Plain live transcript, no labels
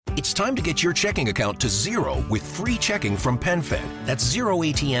It's time to get your checking account to zero with free checking from PenFed. That's zero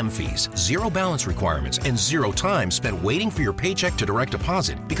ATM fees, zero balance requirements, and zero time spent waiting for your paycheck to direct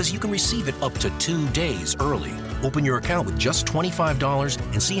deposit because you can receive it up to 2 days early. Open your account with just $25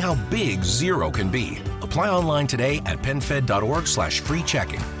 and see how big zero can be. Apply online today at PenFed.org/free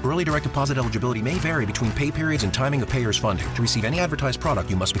checking. Early direct deposit eligibility may vary between pay periods and timing of payers' funding. To receive any advertised product,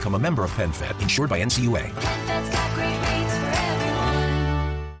 you must become a member of PenFed, insured by NCUA.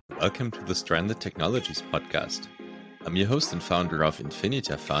 Welcome to the Stranded Technologies podcast. I'm your host and founder of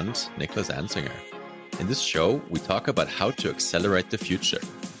Infinita Fund, Niklas Anzinger. In this show, we talk about how to accelerate the future.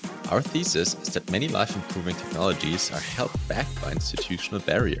 Our thesis is that many life-improving technologies are held back by institutional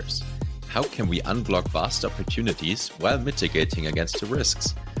barriers. How can we unblock vast opportunities while mitigating against the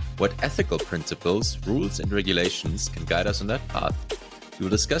risks? What ethical principles, rules, and regulations can guide us on that path? We will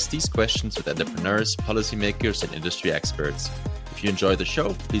discuss these questions with entrepreneurs, policymakers, and industry experts. If you enjoy the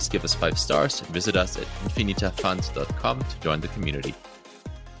show, please give us 5 stars and visit us at infinitafund.com to join the community.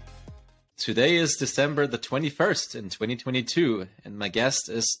 Today is December the 21st in 2022, and my guest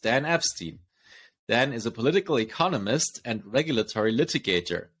is Dan Epstein. Dan is a political economist and regulatory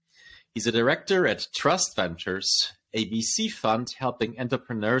litigator. He's a director at Trust Ventures, a VC fund helping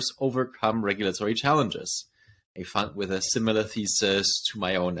entrepreneurs overcome regulatory challenges, a fund with a similar thesis to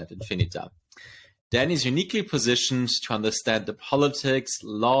my own at Infinita. Dan is uniquely positioned to understand the politics,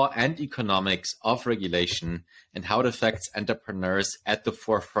 law, and economics of regulation and how it affects entrepreneurs at the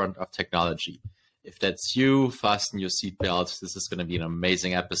forefront of technology. If that's you, fasten your seatbelts. This is going to be an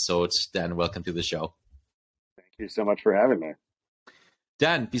amazing episode. Dan, welcome to the show. Thank you so much for having me.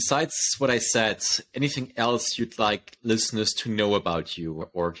 Dan, besides what I said, anything else you'd like listeners to know about you?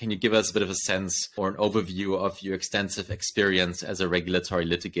 Or can you give us a bit of a sense or an overview of your extensive experience as a regulatory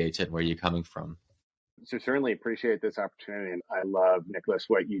litigator and where you're coming from? So certainly appreciate this opportunity. And I love, Nicholas,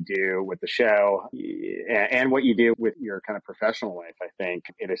 what you do with the show and what you do with your kind of professional life. I think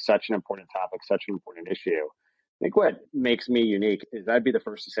it is such an important topic, such an important issue. I think what makes me unique is I'd be the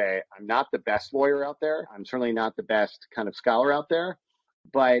first to say I'm not the best lawyer out there. I'm certainly not the best kind of scholar out there.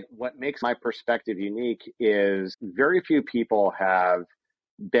 But what makes my perspective unique is very few people have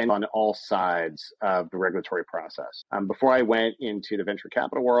been on all sides of the regulatory process. Before I went into the venture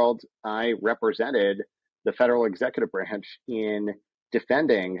capital world, I represented the federal executive branch in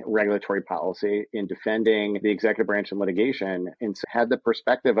defending regulatory policy, in defending the executive branch in litigation, and had the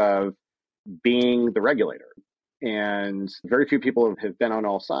perspective of being the regulator. And very few people have been on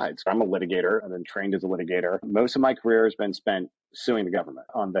all sides. I'm a litigator. I've been trained as a litigator. Most of my career has been spent suing the government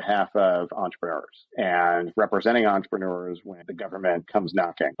on behalf of entrepreneurs and representing entrepreneurs when the government comes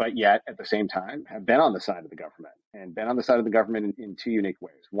knocking. But yet, at the same time, have been on the side of the government and been on the side of the government in 2 unique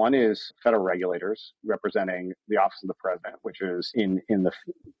ways. One is federal regulators representing the Office of the President, which is in the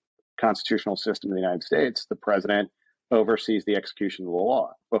constitutional system of the United States. The president oversees the execution of the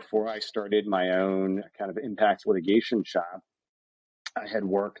law. Before I started my own kind of impact litigation shop, I had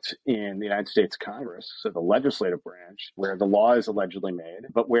worked in the United States Congress, so the legislative branch, where the law is allegedly made,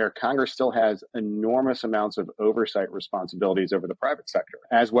 but where Congress still has enormous amounts of oversight responsibilities over the private sector,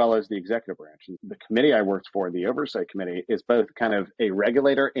 as well as the executive branch. And the committee I worked for, the Oversight Committee, is both kind of a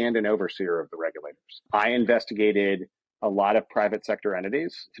regulator and an overseer of the regulators. I investigated a lot of private sector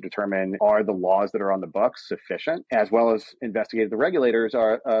entities to determine are the laws that are on the books sufficient, as well as investigated the regulators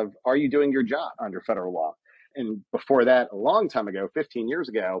are you doing your job under federal law? And before that, a long time ago, 15 years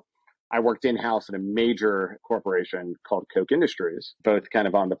ago, I worked in-house at a major corporation called Koch Industries, both kind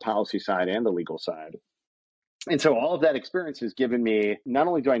of on the policy side and the legal side. And so all of that experience has given me, not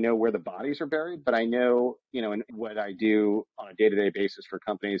only do I know where the bodies are buried, but I know, and what I do on a day-to-day basis for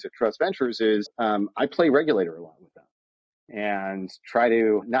companies at Trust Ventures is I play regulator a lot with them and try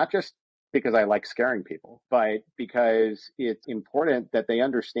to, not just because I like scaring people, but because it's important that they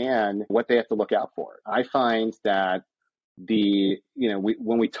understand what they have to look out for. I find that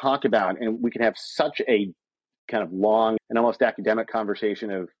when we talk about, and we can have such a kind of long and almost academic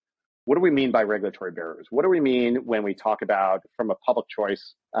conversation of what do we mean by regulatory barriers? What do we mean when we talk about, from a public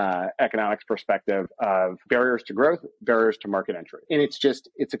choice economics perspective, of barriers to growth, barriers to market entry? And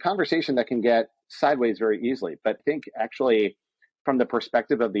it's a conversation that can get sideways very easily. But I think actually, from the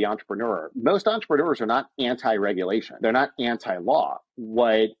perspective of the entrepreneur, most entrepreneurs are not anti-regulation. They're not anti-law.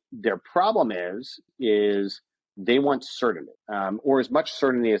 What their problem is they want certainty, or as much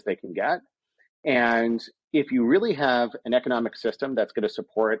certainty as they can get. And if you really have an economic system that's going to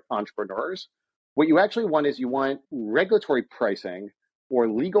support entrepreneurs, what you actually want is you want regulatory pricing or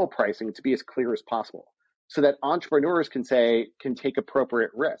legal pricing to be as clear as possible so that entrepreneurs can take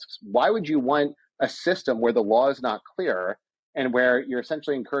appropriate risks. Why would you want a system where the law is not clear and where you're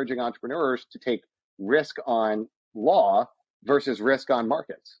essentially encouraging entrepreneurs to take risk on law versus risk on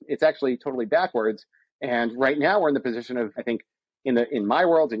markets. It's actually totally backwards. And right now we're in the position of, I think, in my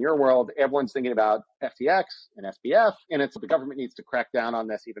world, in your world, everyone's thinking about FTX and SBF, and it's the government needs to crack down on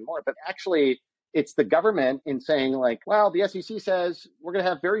this even more. But actually, it's the government in saying like, well, the SEC says we're going to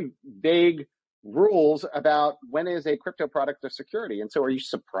have very vague rules about when is a crypto product a security. And so are you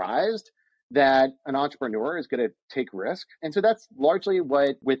surprised that an entrepreneur is going to take risk? And so that's largely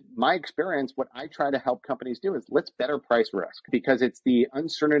what, with my experience, what I try to help companies do is let's better price risk, because it's the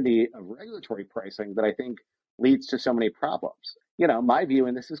uncertainty of regulatory pricing that I think leads to so many problems. You know, my view,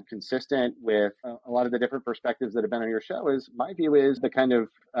 and this is consistent with a lot of the different perspectives that have been on your show, is my view is the kind of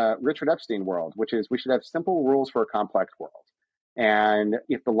Richard Epstein world, which is we should have simple rules for a complex world. And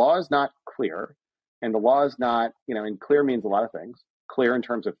if the law is not clear, and the law is not, you know, and clear means a lot of things, clear in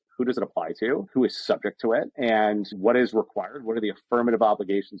terms of who does it apply to, who is subject to it, and what is required, what are the affirmative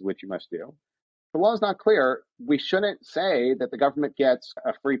obligations which you must do. The law is not clear. We shouldn't say that the government gets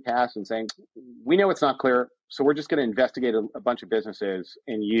a free pass and saying, we know it's not clear, so we're just going to investigate a bunch of businesses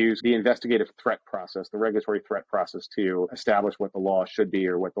and use the investigative threat process, the regulatory threat process, to establish what the law should be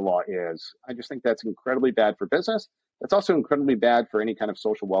or what the law is. I just think that's incredibly bad for business. That's also incredibly bad for any kind of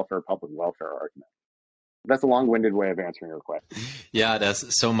social welfare, public welfare argument. That's a long-winded way of answering your question. Yeah, there's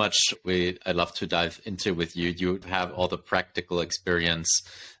so much I'd love to dive into with you. You have all the practical experience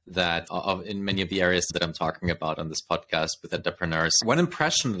that in many of the areas that I'm talking about on this podcast with entrepreneurs. One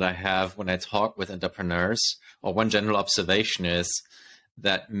impression that I have when I talk with entrepreneurs, or one general observation, is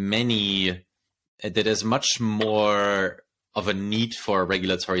that there's much more of a need for a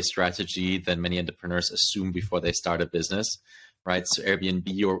regulatory strategy than many entrepreneurs assume before they start a business. Right. So Airbnb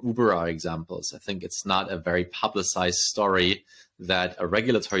or Uber are examples. I think it's not a very publicized story that a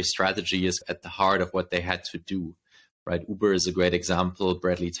regulatory strategy is at the heart of what they had to do. Right. Uber is a great example.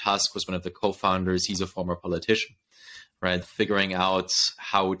 Bradley Tusk was one of the co-founders. He's a former politician. Right. Figuring out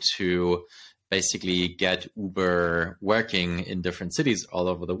how to basically get Uber working in different cities all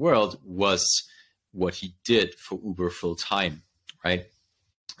over the world was what he did for Uber full time. Right.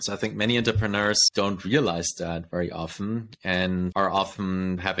 So I think many entrepreneurs don't realize that very often and are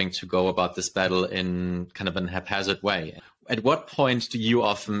often having to go about this battle in kind of a haphazard way. At what point do you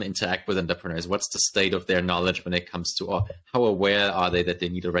often interact with entrepreneurs? What's the state of their knowledge when it comes to, or how aware are they that they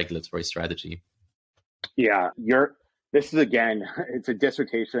need a regulatory strategy? Yeah, this is, again, it's a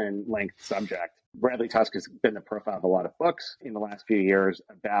dissertation length subject. Bradley Tusk has been the profile of a lot of books in the last few years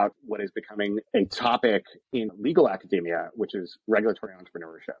about what is becoming a topic in legal academia, which is regulatory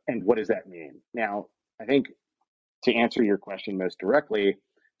entrepreneurship. And what does that mean? Now, I think to answer your question most directly,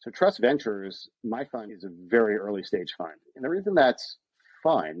 so Trust Ventures, my fund, is a very early stage fund. And the reason that's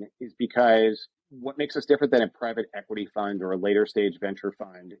fun is because what makes us different than a private equity fund or a later stage venture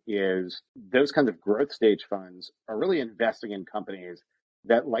fund is those kinds of growth stage funds are really investing in companies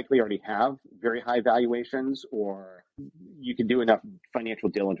that likely already have very high valuations, or you can do enough financial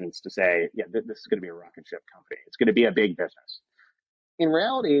diligence to say, yeah, this is going to be a rocket ship company. It's going to be a big business. In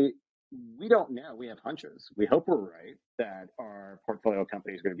reality, we don't know. We have hunches. We hope we're right that our portfolio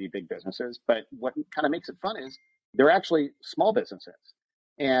company is going to be big businesses. But what kind of makes it fun is they're actually small businesses.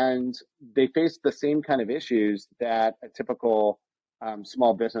 And they face the same kind of issues that a typical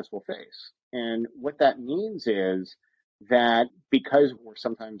small business will face. And what that means is that because we're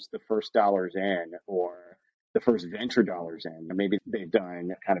sometimes the first dollars in or the first venture dollars in, maybe they've done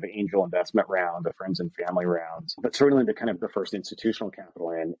kind of an angel investment round, the friends and family rounds, but certainly the kind of the first institutional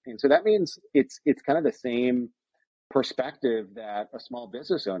capital in. And so that means it's kind of the same perspective that a small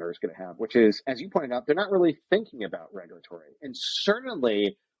business owner is going to have, which is, as you pointed out, they're not really thinking about regulatory. And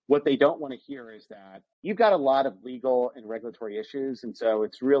certainly what they don't want to hear is that you've got a lot of legal and regulatory issues. And so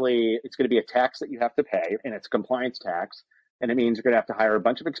it's going to be a tax that you have to pay, and it's a compliance tax. And it means you're going to have to hire a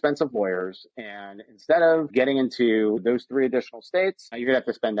bunch of expensive lawyers. And instead of getting into those 3 additional states, you're going to have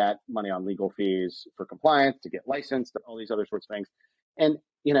to spend that money on legal fees for compliance, to get licensed, all these other sorts of things. And,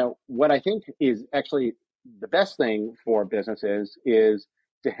 you know, what I think is actually the best thing for businesses is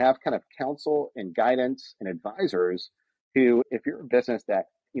to have kind of counsel and guidance and advisors who, if you're a business that,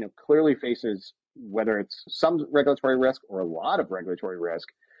 you know, clearly faces whether it's some regulatory risk or a lot of regulatory risk,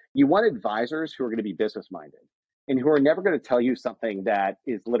 you want advisors who are going to be business minded and who are never going to tell you something that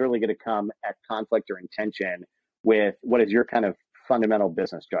is literally going to come at conflict or in tension with what is your kind of fundamental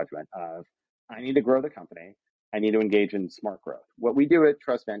business judgment of, I need to grow the company. I need to engage in smart growth. What we do at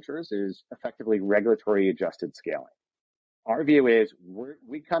Trust Ventures is effectively regulatory adjusted scaling. Our view is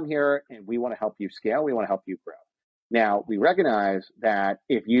we come here and we want to help you scale. We want to help you grow. Now, we recognize that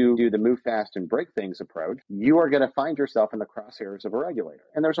if you do the move fast and break things approach, you are going to find yourself in the crosshairs of a regulator.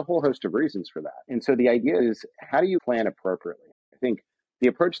 And there's a whole host of reasons for that. And so the idea is, how do you plan appropriately? I think the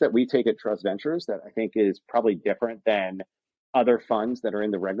approach that we take at Trust Ventures that I think is probably different than other funds that are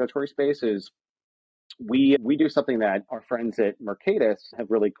in the regulatory space is we do something that our friends at Mercatus have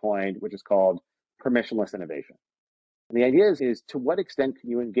really coined, which is called permissionless innovation. And the idea is to what extent can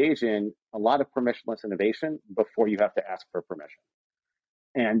you engage in a lot of permissionless innovation before you have to ask for permission?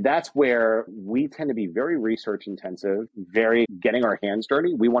 And that's where we tend to be very research intensive, very getting our hands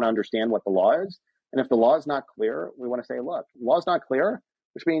dirty. We want to understand what the law is. And if the law is not clear, we want to say, look, law is not clear,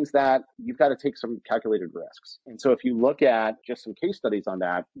 which means that you've got to take some calculated risks. And so if you look at just some case studies on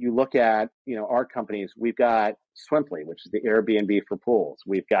that, you look at, our companies, we've got Swimply, which is the Airbnb for pools.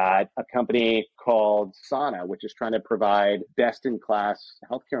 We've got a company called Sana, which is trying to provide best-in-class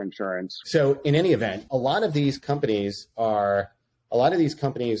healthcare insurance. So in any event, a lot of these companies are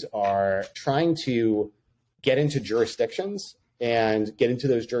trying to get into jurisdictions and get into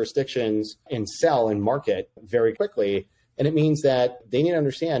those jurisdictions and sell and market very quickly. And it means that they need to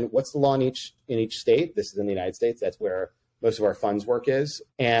understand what's the law in each state. This is in the United States. That's where most of our funds work is.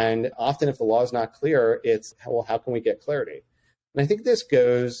 And often if the law is not clear, it's, well, how can we get clarity? And I think this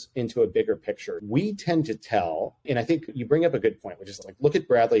goes into a bigger picture. We tend to tell, and I think you bring up a good point, which is like, look at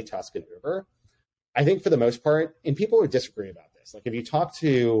Bradley, Tusk, and Uber. I think for the most part, and people would disagree about this. Like if you talk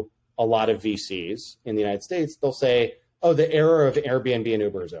to a lot of VCs in the United States, they'll say, oh, the era of Airbnb and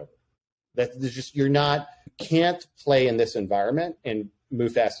Uber is over. That there's just, can't play in this environment and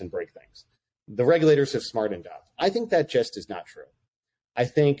move fast and break things. The regulators have smartened up. I think that just is not true. I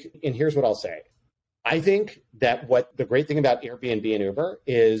think, and here's what I'll say. I think that what the great thing about Airbnb and Uber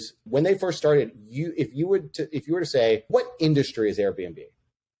is when they first started, if you were to say, what industry is Airbnb?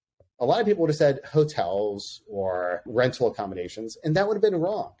 A lot of people would have said hotels or rental accommodations, and that would have been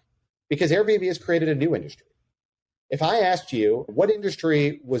wrong because Airbnb has created a new industry. If I asked you, what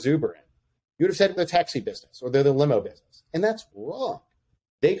industry was Uber in? You would have said the taxi business or they're the limo business. And that's wrong.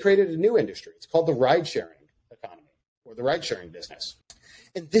 They created a new industry. It's called the ride-sharing economy or the ride-sharing business.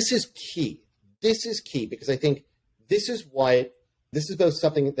 And this is key. This is key because I think this is both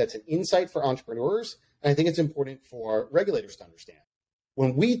something that's an insight for entrepreneurs, and I think it's important for regulators to understand.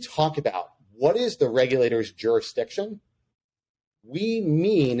 When we talk about what is the regulator's jurisdiction, we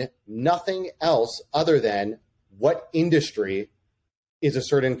mean nothing else other than what industry is a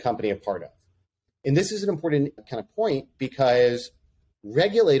certain company a part of. And this is an important kind of point because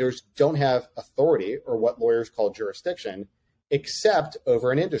regulators don't have authority or what lawyers call jurisdiction except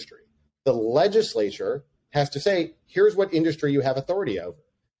over an industry. The legislature has to say, here's what industry you have authority over.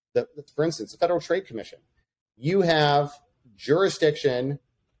 For instance, the Federal Trade Commission, you have jurisdiction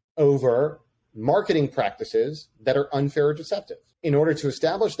over marketing practices that are unfair or deceptive. In order to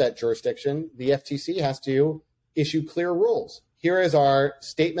establish that jurisdiction, the FTC has to issue clear rules. Here is our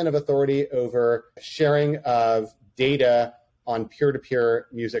statement of authority over sharing of data on peer-to-peer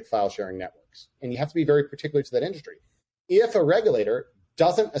music file sharing networks. And you have to be very particular to that industry. If a regulator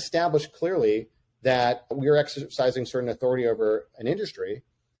doesn't establish clearly that we are exercising certain authority over an industry,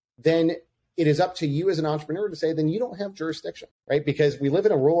 then it is up to you as an entrepreneur to say, then you don't have jurisdiction, right? Because we live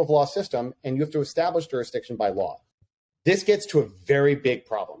in a rule of law system and you have to establish jurisdiction by law. This gets to a very big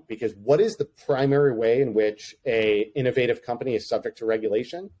problem because what is the primary way in which an innovative company is subject to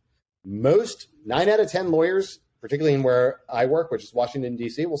regulation? 9 out of 10 lawyers, particularly in where I work, which is Washington,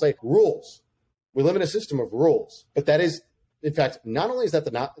 D.C., will say rules. We live in a system of rules. But that is, in fact, not only is that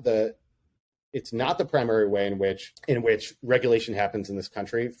it's not the primary way in which regulation happens in this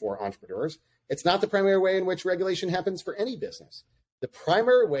country for entrepreneurs. It's not the primary way in which regulation happens for any business. The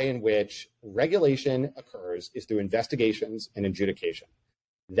primary way in which regulation occurs is through investigations and adjudication.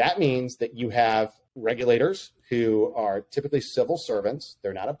 That means that you have regulators who are typically civil servants.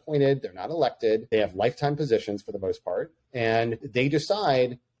 They're not appointed. They're not elected. They have lifetime positions for the most part. And they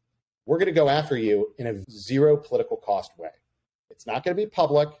decide, we're going to go after you in a zero political cost way. It's not going to be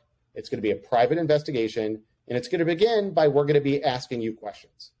public. It's going to be a private investigation. And it's going to begin by, we're going to be asking you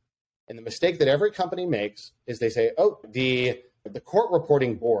questions. And the mistake that every company makes is they say, oh, the court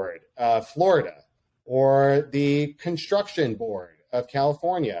reporting board of Florida, or the construction board of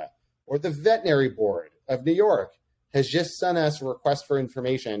California, or the veterinary board of New York has just sent us a request for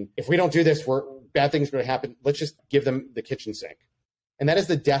information. If we don't do this, bad things are going to happen. Let's just give them the kitchen sink. And that is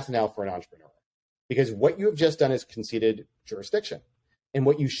the death knell for an entrepreneur, because what you have just done is conceded jurisdiction. And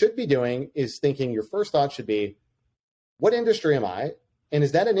what you should be doing is thinking, your first thought should be, what industry am I? And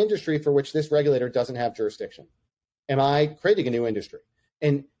is that an industry for which this regulator doesn't have jurisdiction? Am I creating a new industry?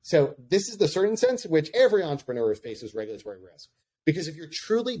 And so this is the certain sense in which every entrepreneur faces regulatory risk. Because if you're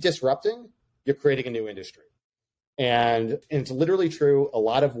truly disrupting, you're creating a new industry. And it's literally true. A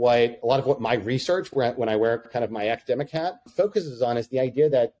lot of what my research, when I wear kind of my academic hat, focuses on is the idea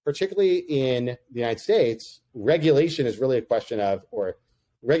that particularly in the United States, regulation is really a question of what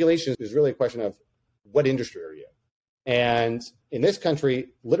industry are you? And in this country,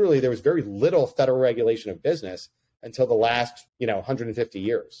 literally, there was very little federal regulation of business until the last, 150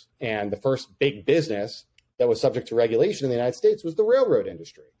 years. And the first big business that was subject to regulation in the United States was the railroad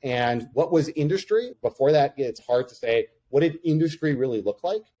industry. And what was industry? Before that, it's hard to say, what did industry really look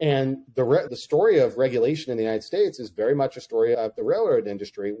like? And the story of regulation in the United States is very much a story of the railroad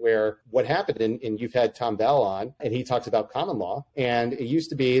industry, where what happened, and you've had Tom Bell on, and he talks about common law. And it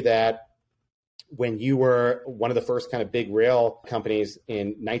used to be that when you were one of the first kind of big rail companies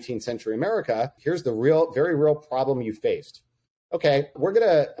in 19th century America, here's the very real problem you faced. Okay, we're going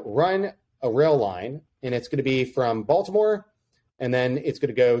to run a rail line, and it's going to be from Baltimore, and then it's going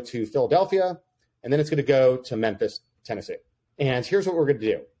to go to Philadelphia, and then it's going to go to Memphis, Tennessee. And here's what we're going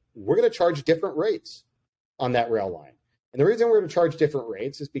to do. We're going to charge different rates on that rail line. And the reason we're going to charge different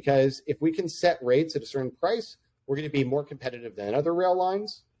rates is because if we can set rates at a certain price, we're going to be more competitive than other rail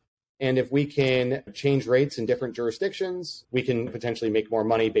lines. And if we can change rates in different jurisdictions, we can potentially make more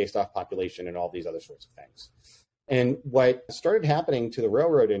money based off population and all these other sorts of things. And what started happening to the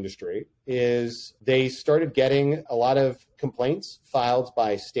railroad industry is they started getting a lot of complaints filed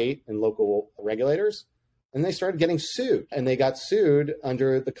by state and local regulators, and they started getting sued. And they got sued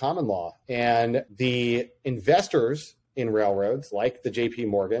under the common law. And the investors in railroads, like the JP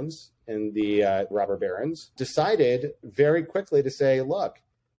Morgans and the robber barons, decided very quickly to say, look,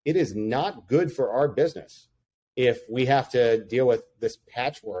 it is not good for our business if we have to deal with this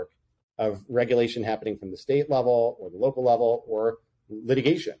patchwork of regulation happening from the state level or the local level or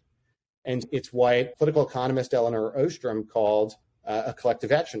litigation. And it's what political economist Eleanor Ostrom called a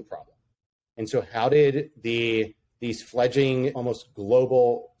collective action problem. And so how did these fledgling, almost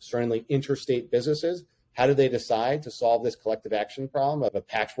global, certainly interstate businesses, how did they decide to solve this collective action problem of a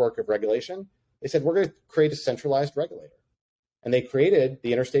patchwork of regulation? They said, we're going to create a centralized regulator. And they created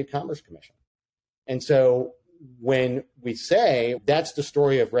the Interstate Commerce Commission. And so when we say that's the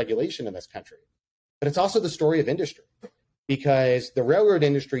story of regulation in this country, but it's also the story of industry, because the railroad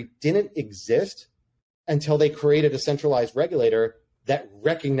industry didn't exist until they created a centralized regulator that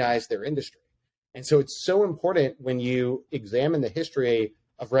recognized their industry. And so it's so important when you examine the history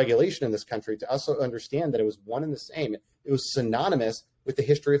of regulation in this country to also understand that it was one and the same. It was synonymous with the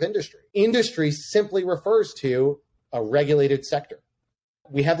history of industry. Industry simply refers to a regulated sector.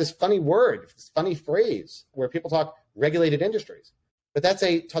 We have this funny word, this funny phrase where people talk regulated industries, but that's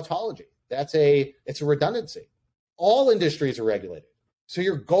a tautology. It's a redundancy. All industries are regulated. So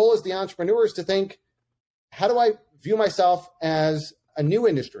your goal as the entrepreneur is to think, how do I view myself as a new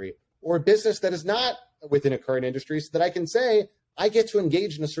industry or a business that is not within a current industry so that I can say, I get to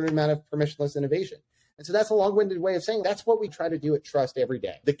engage in a certain amount of permissionless innovation. And so that's a long-winded way of saying that's what we try to do at Trust every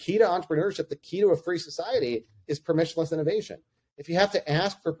day. The key to entrepreneurship, the key to a free society is permissionless innovation. If you have to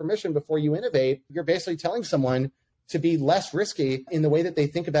ask for permission before you innovate, you're basically telling someone to be less risky in the way that they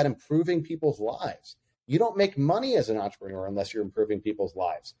think about improving people's lives. You don't make money as an entrepreneur unless you're improving people's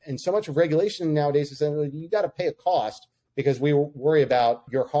lives. And so much of regulation nowadays is saying you got to pay a cost because we worry about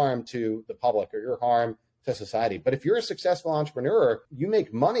your harm to the public or your harm to society. But if you're a successful entrepreneur, you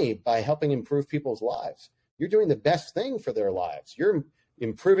make money by helping improve people's lives. You're doing the best thing for their lives. You're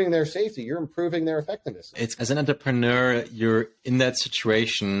improving their safety. You're improving their effectiveness. It's as an entrepreneur, you're in that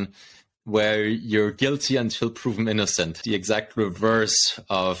situation where you're guilty until proven innocent, the exact reverse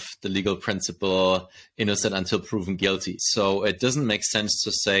of the legal principle, innocent until proven guilty. So it doesn't make sense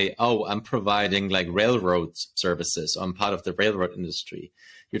to say, oh, I'm providing like railroad services. I'm part of the railroad industry.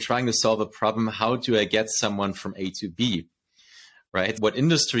 You're trying to solve a problem. How do I get someone from A to B? Right? What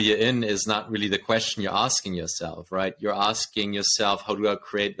industry you're in is not really the question you're asking yourself, right? You're asking yourself, how do I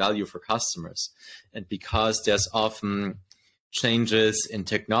create value for customers? And because there's often changes in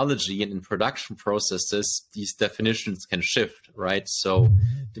technology and in production processes, these definitions can shift, right? So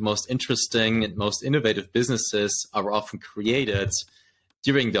the most interesting and most innovative businesses are often created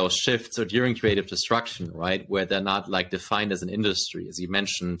during those shifts or during creative destruction, right? Where they're not like defined as an industry. As you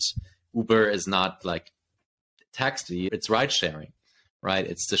mentioned, Uber is not like taxi, it's ride sharing, right?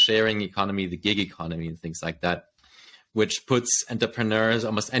 It's the sharing economy, the gig economy and things like that, which puts entrepreneurs,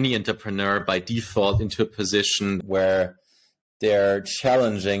 almost any entrepreneur by default, into a position where they're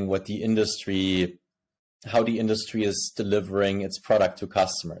challenging what the industry how the industry is delivering its product to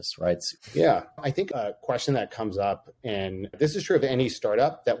customers, right? Yeah, I think a question that comes up, and this is true of any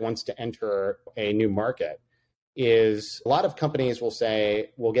startup that wants to enter a new market, is a lot of companies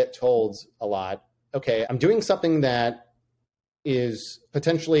will get told a lot, okay, I'm doing something that is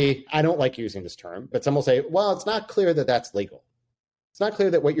potentially, I don't like using this term, but some will say, well, it's not clear that that's legal. It's not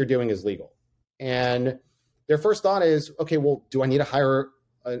clear that what you're doing is legal. And their first thought is, okay, well, do I need to hire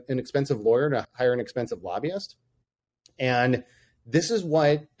an expensive lawyer to hire an expensive lobbyist? And this is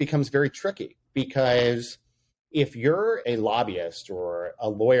what becomes very tricky, because if you're a lobbyist or a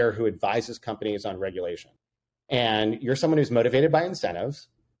lawyer who advises companies on regulation, and you're someone who's motivated by incentives,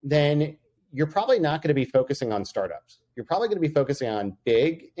 then you're probably not going to be focusing on startups. You're probably going to be focusing on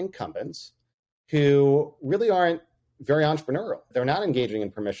big incumbents who really aren't very entrepreneurial. They're not engaging in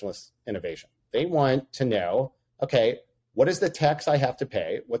permissionless innovation. They want to know, okay, what is the tax I have to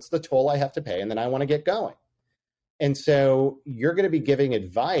pay? What's the toll I have to pay? And then I want to get going. And so you're going to be giving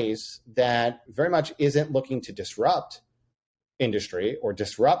advice that very much isn't looking to disrupt industry or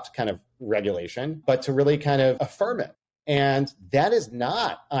disrupt kind of regulation, but to really kind of affirm it. And that is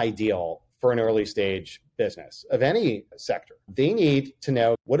not ideal for an early stage business of any sector. They need to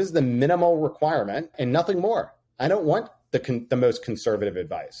know what is the minimal requirement and nothing more. I don't want the most conservative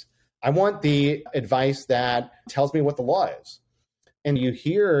advice. I want the advice that tells me what the law is. And you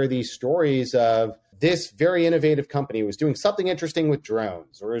hear these stories of this very innovative company was doing something interesting with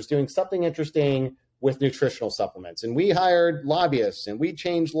drones, or was doing something interesting with nutritional supplements. And we hired lobbyists and we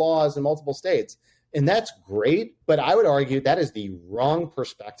changed laws in multiple states. And that's great. But I would argue that is the wrong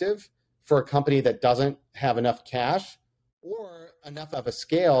perspective for a company that doesn't have enough cash or enough of a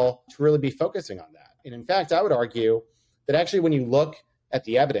scale to really be focusing on that. And in fact, I would argue that actually when you look at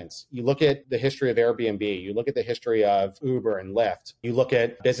the evidence, you look at the history of Airbnb, you look at the history of Uber and Lyft, you look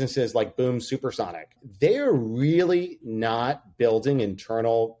at businesses like Boom Supersonic, they're really not building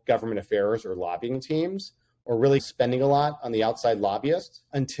internal government affairs or lobbying teams or really spending a lot on the outside lobbyists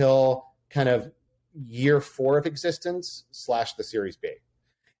until kind of year 4 of existence / the Series B.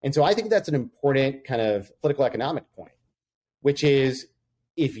 And so I think that's an important kind of political economic point, which is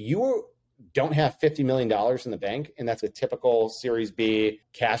if you don't have $50 million in the bank, and that's a typical Series B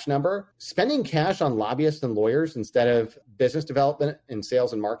cash number, spending cash on lobbyists and lawyers instead of business development and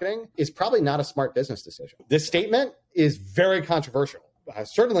sales and marketing is probably not a smart business decision. This statement is very controversial.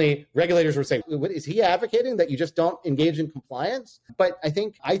 Certainly, regulators would say, is he advocating that you just don't engage in compliance? But I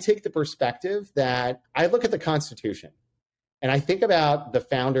think I take the perspective that I look at the Constitution and I think about the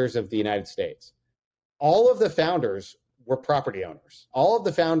founders of the United States. All of the founders were property owners. All of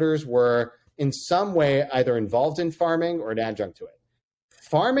the founders were in some way either involved in farming or an adjunct to it.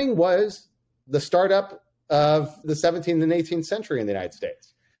 Farming was the startup of the 17th and 18th century in the United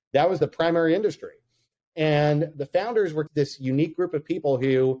States. That was the primary industry. And the founders were this unique group of people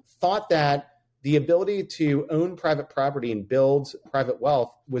who thought that the ability to own private property and build private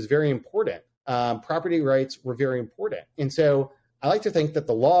wealth was very important. Property rights were very important. And so I like to think that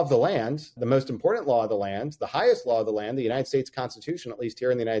the law of the land, the most important law of the land, the highest law of the land, the United States Constitution, at least here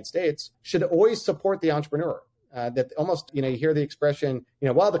in the United States, should always support the entrepreneur. That almost, you hear the expression,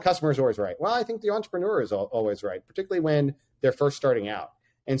 well, the customer is always right. Well, I think the entrepreneur is always right, particularly when they're first starting out.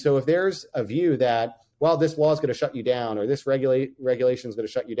 And so if there's a view that, well, this law is going to shut you down or this regulation is going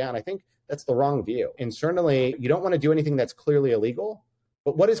to shut you down, I think that's the wrong view. And certainly you don't want to do anything that's clearly illegal,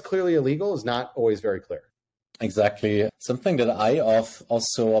 but what is clearly illegal is not always very clear. Exactly. Something that I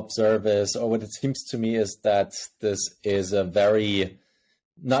also observe is, or what it seems to me is that this is a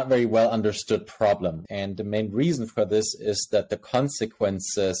not very well understood problem. And the main reason for this is that the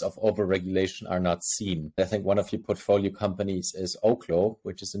consequences of overregulation are not seen. I think one of your portfolio companies is Oklo,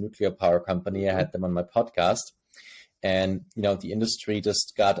 which is a nuclear power company. I had them on my podcast. And, the industry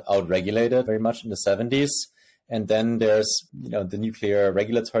just got outregulated very much in the 70s. And then there's, the Nuclear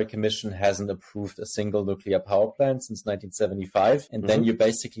Regulatory Commission hasn't approved a single nuclear power plant since 1975. And then you're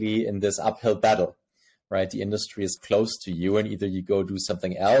basically in this uphill battle, right? The industry is close to you and either you go do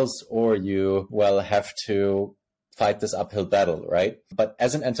something else or you, have to fight this uphill battle, right? But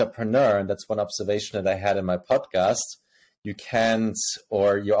as an entrepreneur, and that's one observation that I had in my podcast, you can't,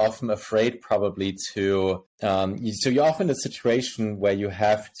 or you're often afraid probably to, so you're often in a situation where you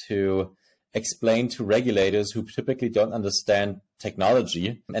have to explain to regulators who typically don't understand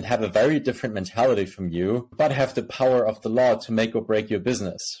technology and have a very different mentality from you, but have the power of the law to make or break your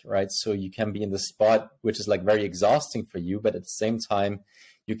business, right? So you can be in the spot, which is very exhausting for you, but at the same time,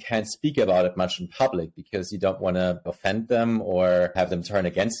 you can't speak about it much in public because you don't want to offend them or have them turn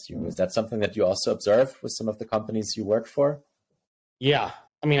against you. Is that something that you also observe with some of the companies you work for? Yeah,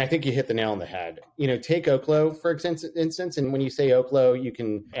 I mean, I think you hit the nail on the head. Take Oklo, for instance, and when you say Oklo, you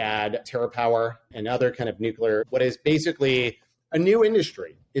can add TerraPower and other kind of nuclear, what is basically a new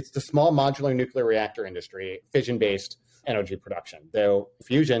industry. It's the small modular nuclear reactor industry, fission-based energy production, though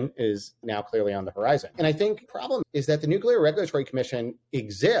fusion is now clearly on the horizon. And I think the problem is that the Nuclear Regulatory Commission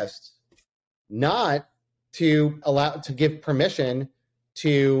exists not to give permission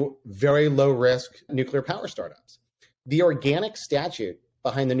to very low risk nuclear power startups. The organic statute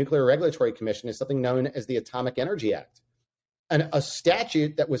behind the Nuclear Regulatory Commission is something known as the Atomic Energy Act, a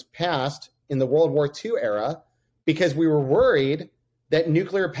statute that was passed in the World War II era because we were worried that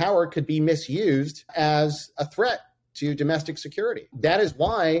nuclear power could be misused as a threat to domestic security. That is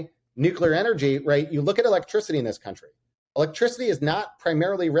why nuclear energy, right? You look at electricity in this country. Electricity is not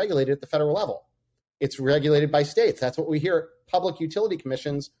primarily regulated at the federal level. It's regulated by states. That's what we hear. Public utility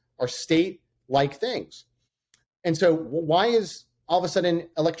commissions are state-like things. And so why is all of a sudden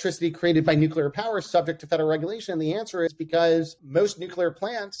electricity created by nuclear power subject to federal regulation? And the answer is because most nuclear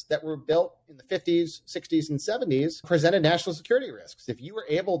plants that were built in the 50s, 60s, and 70s presented national security risks.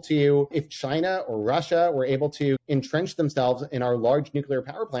 If China or Russia were able to entrench themselves in our large nuclear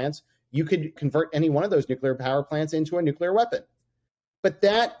power plants, you could convert any one of those nuclear power plants into a nuclear weapon. But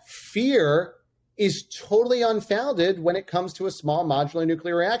that fear is totally unfounded when it comes to a small modular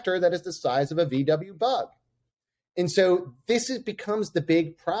nuclear reactor that is the size of a VW Bug. And so becomes the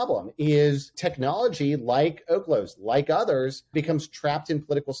big problem is technology like Oklo's, like others, becomes trapped in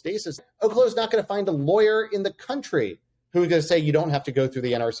political stasis. Oklo is not going to find a lawyer in the country who's going to say you don't have to go through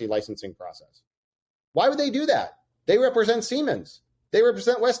the NRC licensing process. Why would they do that? They represent Siemens. They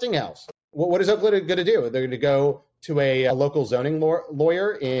represent Westinghouse. What is Oklo going to do? They're going to go to a local zoning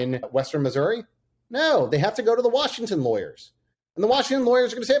lawyer in Western Missouri? No, they have to go to the Washington lawyers. And the Washington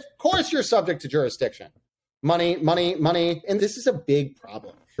lawyers are going to say, of course you're subject to jurisdiction. Money. And this is a big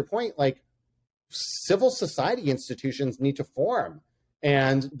problem. To your point, like civil society institutions need to form.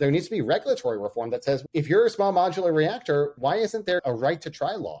 And there needs to be regulatory reform that says, if you're a small modular reactor, why isn't there a right to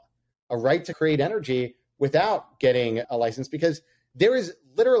try law, a right to create energy without getting a license? Because there is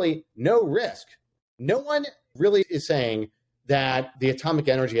literally no risk. No one really is saying that the Atomic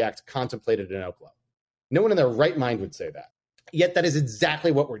Energy Act contemplated an Oklo. No one in their right mind would say that. Yet that is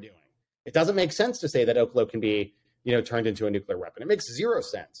exactly what we're doing. It doesn't make sense to say that Oklo can be, turned into a nuclear weapon. It makes zero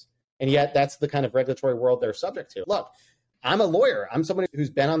sense. And yet that's the kind of regulatory world they're subject to. Look, I'm a lawyer. I'm someone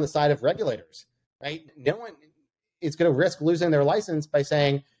who's been on the side of regulators, right? No one is going to risk losing their license by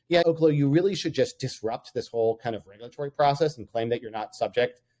saying, yeah, Oklo, you really should just disrupt this whole kind of regulatory process and claim that you're not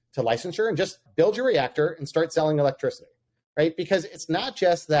subject to licensure and just build your reactor and start selling electricity, right? Because it's not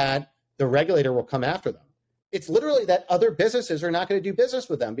just that the regulator will come after them. It's literally that other businesses are not going to do business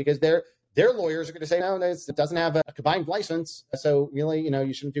with them because their lawyers are going to say, no, it doesn't have a combined license. So really,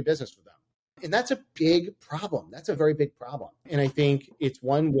 you shouldn't do business with them. And that's a big problem. That's a very big problem. And I think it's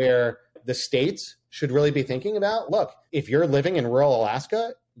one where the states should really be thinking about, look, if you're living in rural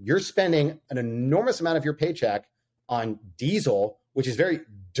Alaska, you're spending an enormous amount of your paycheck on diesel, which is very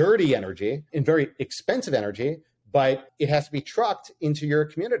dirty energy and very expensive energy, but it has to be trucked into your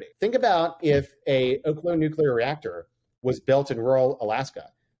community. Think about if a Oklo nuclear reactor was built in rural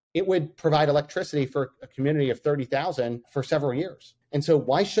Alaska. It would provide electricity for a community of 30,000 for several years. And so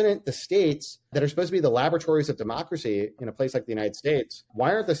why shouldn't the states that are supposed to be the laboratories of democracy in a place like the United States,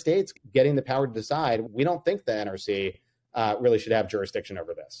 why aren't the states getting the power to decide, we don't think the NRC really should have jurisdiction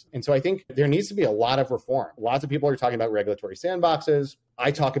over this? And so I think there needs to be a lot of reform. Lots of people are talking about regulatory sandboxes.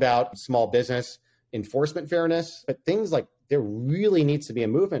 I talk about small business enforcement fairness, but things like there really needs to be a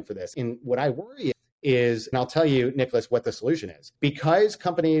movement for this. And what I worry is, and I'll tell you, Nicholas, what the solution is. Because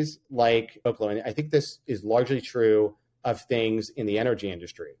companies like Oklo, and I think this is largely true of things in the energy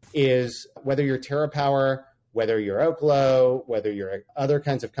industry, is whether you're TerraPower, whether you're Oklo, whether you're other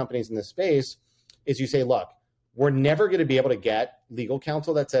kinds of companies in this space, is you say, look, we're never going to be able to get legal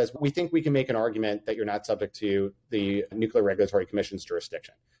counsel that says, we think we can make an argument that you're not subject to the Nuclear Regulatory Commission's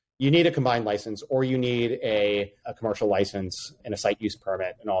jurisdiction. You need a combined license, or you need a commercial license and a site use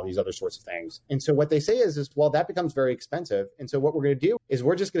permit and all these other sorts of things. And so what they say is, well, that becomes very expensive. And so what we're going to do is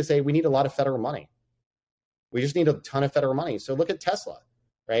we're just going to say we need a lot of federal money. We just need a ton of federal money. So look at Tesla,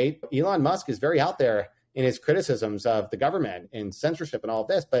 right? Elon Musk is very out there in his criticisms of the government and censorship and all of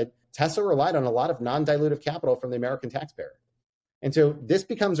this, but Tesla relied on a lot of non-dilutive capital from the American taxpayer. And so this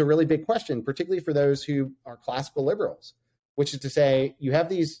becomes a really big question, particularly for those who are classical liberals, which is to say you have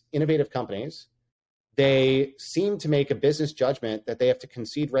these innovative companies. They seem to make a business judgment that they have to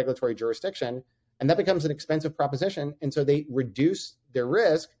concede regulatory jurisdiction, and that becomes an expensive proposition. And so they reduce their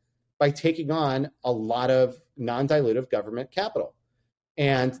risk by taking on a lot of non-dilutive government capital.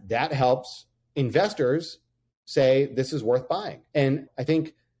 And that helps investors say this is worth buying. And I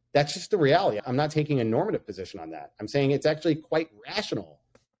think that's just the reality. I'm not taking a normative position on that. I'm saying it's actually quite rational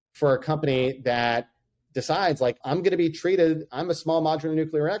for a company that decides, like, I'm going to be treated, I'm a small modular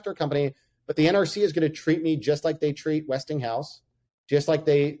nuclear reactor company, but the NRC is going to treat me just like they treat Westinghouse, just like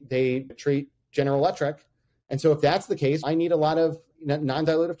they treat General Electric. And so if that's the case, I need a lot of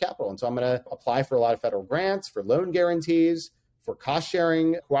non-dilutive capital. And so I'm going to apply for a lot of federal grants, for loan guarantees, for cost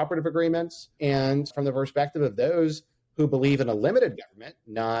sharing, cooperative agreements. And from the perspective of those who believe in a limited government,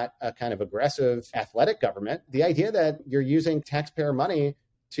 not a kind of aggressive athletic government, the idea that you're using taxpayer money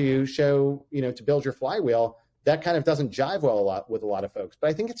to show, to build your flywheel, that kind of doesn't jive well with a lot of folks. But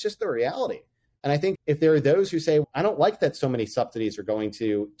I think it's just the reality. And I think if there are those who say, I don't like that so many subsidies are going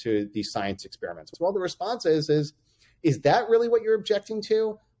to these science experiments. Well, the response is that really what you're objecting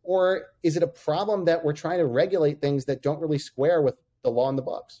to? Or is it a problem that we're trying to regulate things that don't really square with the law in the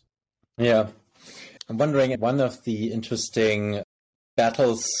books? Yeah. I'm wondering, one of the interesting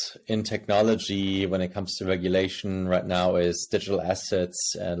battles in technology when it comes to regulation right now is digital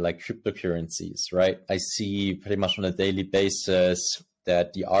assets and like cryptocurrencies, right? I see pretty much on a daily basis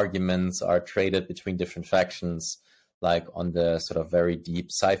that the arguments are traded between different factions, like on the sort of very deep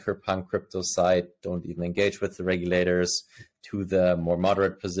cypherpunk crypto side, don't even engage with the regulators, to the more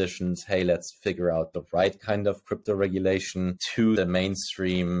moderate positions, hey, let's figure out the right kind of crypto regulation, to the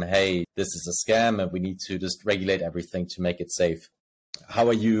mainstream, hey, this is a scam and we need to just regulate everything to make it safe. How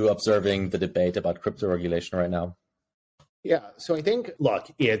are you observing the debate about crypto regulation right now? Yeah, so I think, look,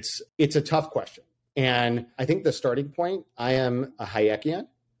 it's a tough question. And I think the starting point, I am a Hayekian.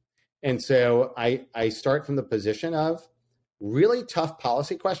 And so I start from the position of really tough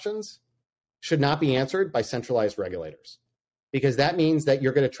policy questions should not be answered by centralized regulators, because that means that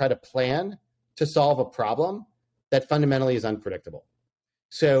you're going to try to plan to solve a problem that fundamentally is unpredictable.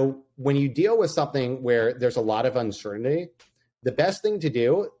 So when you deal with something where there's a lot of uncertainty, the best thing to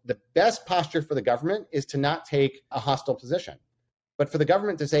do, the best posture for the government is to not take a hostile position, but for the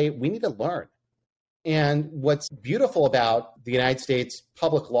government to say, we need to learn. And what's beautiful about the United States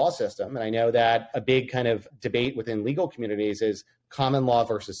public law system, and I know that a big kind of debate within legal communities is common law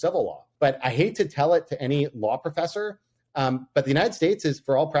versus civil law, but I hate to tell it to any law professor, but the United States is,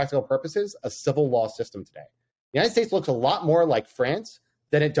 for all practical purposes, a civil law system today. The United States looks a lot more like France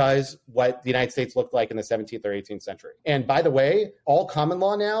than it does what the United States looked like in the 17th or 18th century. And by the way, all common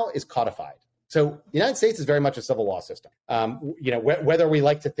law now is codified. So the United States is very much a civil law system. Whether we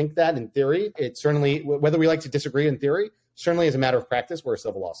like to think that in theory, whether we like to disagree in theory, certainly as a matter of practice, we're a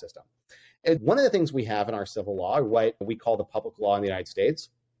civil law system. And one of the things we have in our civil law, or what we call the public law in the United States,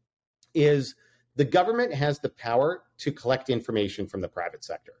 is the government has the power to collect information from the private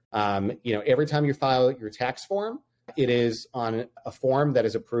sector. Every time you file your tax form, it is on a form that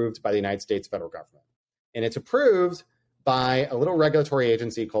is approved by the United States federal government. And it's approved by a little regulatory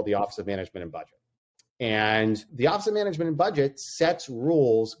agency called the Office of Management and Budget. And the Office of Management and Budget sets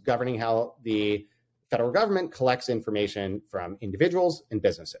rules governing how the federal government collects information from individuals and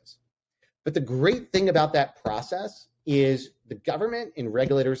businesses. But the great thing about that process is the government and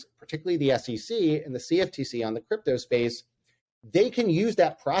regulators, particularly the SEC and the CFTC on the crypto space, they can use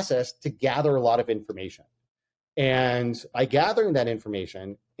that process to gather a lot of information. And by gathering that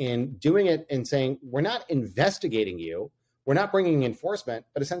information and doing it and saying, we're not investigating you, we're not bringing enforcement,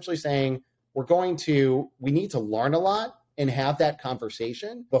 but essentially saying, we need to learn a lot and have that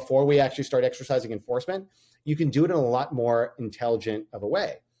conversation before we actually start exercising enforcement, you can do it in a lot more intelligent of a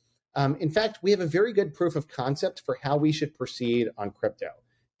way. In fact, we have a very good proof of concept for how we should proceed on crypto.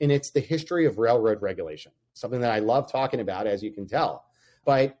 And it's the history of railroad regulation, something that I love talking about, as you can tell.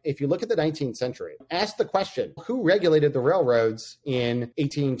 But if you look at the 19th century, ask the question, who regulated the railroads in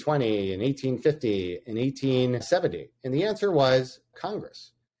 1820 and 1850 and 1870? And the answer was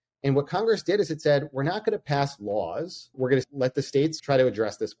Congress. And what Congress did is it said, we're not going to pass laws. We're going to let the states try to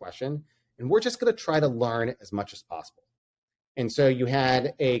address this question. And we're just going to try to learn as much as possible. And so you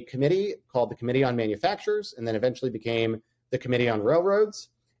had a committee called the Committee on Manufactures, and then eventually became the Committee on Railroads.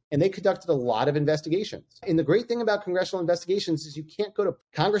 And they conducted a lot of investigations. And the great thing about congressional investigations is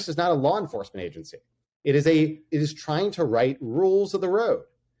Congress is not a law enforcement agency. It is trying to write rules of the road.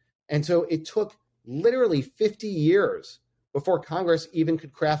 And so it took literally 50 years before Congress even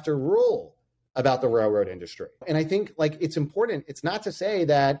could craft a rule about the railroad industry. And I think it's important. It's not to say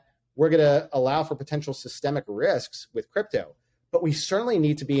that we're going to allow for potential systemic risks with crypto, but we certainly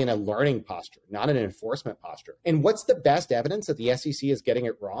need to be in a learning posture, not an enforcement posture. And what's the best evidence that the SEC is getting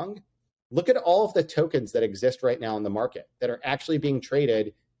it wrong? Look at all of the tokens that exist right now in the market that are actually being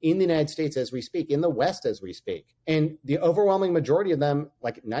traded in the United States as we speak, in the West as we speak. And the overwhelming majority of them,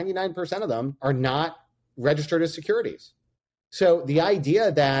 like 99% of them, are not registered as securities. So the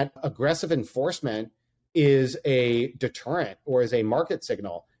idea that aggressive enforcement is a deterrent or is a market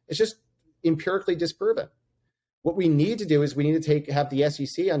signal is just empirically disproven. What we need to do is we need to have the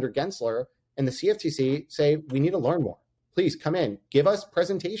SEC under Gensler and the CFTC say, we need to learn more. Please come in, give us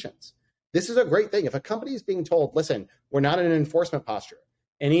presentations. This is a great thing. If a company is being told, listen, we're not in an enforcement posture.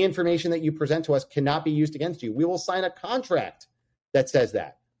 Any information that you present to us cannot be used against you. We will sign a contract that says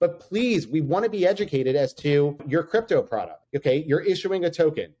that. But please, we want to be educated as to your crypto product. Okay, you're issuing a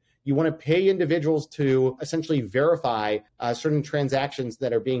token. You want to pay individuals to essentially verify certain transactions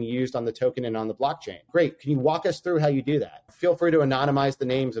that are being used on the token and on the blockchain. Great. Can you walk us through how you do that? Feel free to anonymize the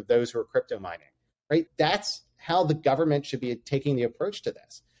names of those who are crypto mining, right? That's how the government should be taking the approach to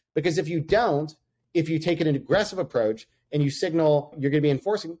this. Because if you don't, if you take an aggressive approach and you signal you're going to be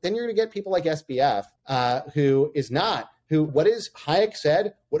enforcing, then you're going to get people like SBF, what is Hayek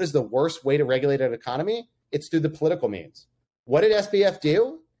said, what is the worst way to regulate an economy? It's through the political means. What did SBF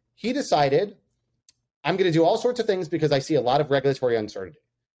do? He decided, I'm going to do all sorts of things because I see a lot of regulatory uncertainty.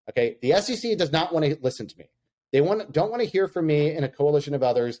 Okay, the SEC does not want to listen to me. They don't want to hear from me and a coalition of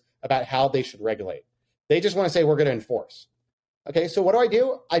others about how they should regulate. They just want to say we're going to enforce. Okay, so what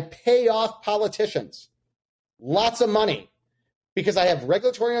do? I pay off politicians lots of money because I have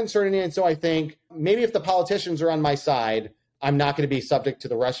regulatory uncertainty. And so I think maybe if the politicians are on my side, I'm not going to be subject to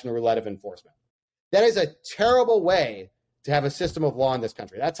the Russian roulette of enforcement. That is a terrible way to have a system of law in this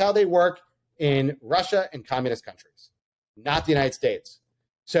country. That's how they work in Russia and communist countries, not the United States.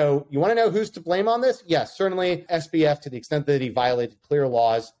 So you want to know who's to blame on this? Yes, certainly SBF, to the extent that he violated clear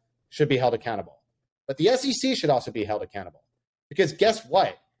laws, should be held accountable. But the SEC should also be held accountable. Because guess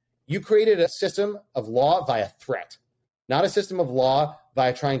what? You created a system of law via threat, not a system of law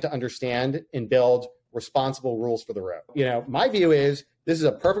via trying to understand and build responsible rules for the road. My view is this is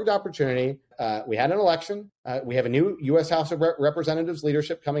a perfect opportunity. We had an election. We have a new U.S. House of Representatives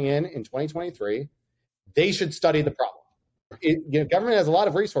leadership coming in 2023. They should study the problem. Government has a lot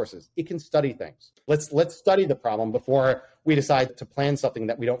of resources. It can study things. Let's study the problem before we decide to plan something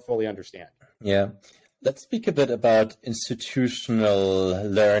that we don't fully understand. Yeah. Let's speak a bit about institutional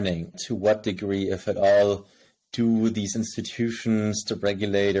learning. To what degree, if at all, do these institutions, the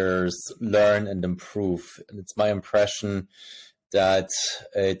regulators, learn and improve? And it's my impression that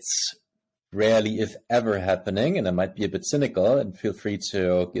it's rarely, if ever, happening. And I might be a bit cynical, and feel free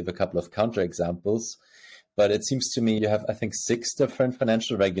to give a couple of counterexamples. But it seems to me you have, I think, 6 different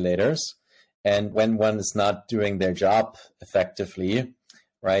financial regulators. And when one is not doing their job effectively,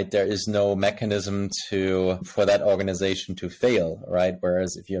 right, there is no mechanism for that organization to fail, right?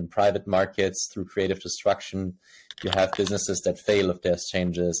 Whereas if you're in private markets through creative destruction, you have businesses that fail if there's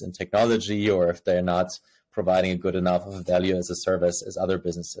changes in technology or if they're not providing a good enough of value as a service as other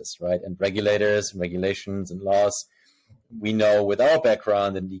businesses, right? And regulators and regulations and laws, we know with our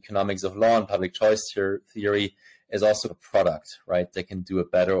background in the economics of law and public choice theory, is also a product, right? They can do a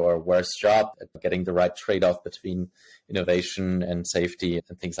better or worse job at getting the right trade-off between innovation and safety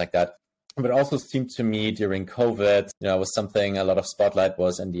and things like that. But it also seemed to me during COVID, was something a lot of spotlight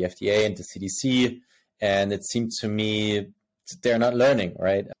was on the FDA and the CDC. And it seemed to me they're not learning,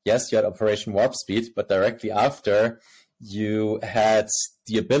 right? Yes, you had Operation Warp Speed, but directly after you had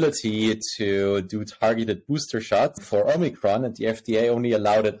the ability to do targeted booster shots for Omicron, and the FDA only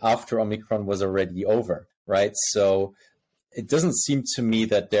allowed it after Omicron was already over. Right. So it doesn't seem to me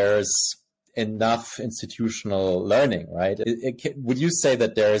that there's enough institutional learning. Right. Would you say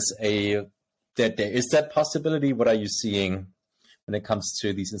that there is that possibility? What are you seeing when it comes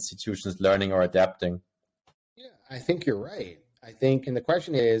to these institutions learning or adapting? Yeah, I think you're right. I think, and the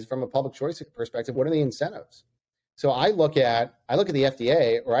question is, from a public choice perspective, what are the incentives? So I look at the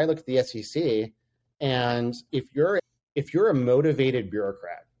FDA or I look at the SEC, and if you're a motivated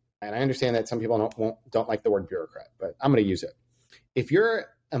bureaucrat, and I understand that some people don't like the word bureaucrat, but I'm going to use it. If you're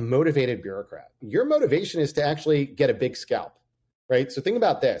a motivated bureaucrat, your motivation is to actually get a big scalp, right? So think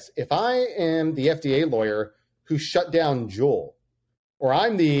about this. If I am the FDA lawyer who shut down Juul, or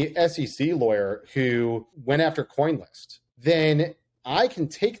I'm the SEC lawyer who went after CoinList, then I can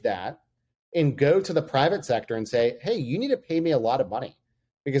take that and go to the private sector and say, hey, you need to pay me a lot of money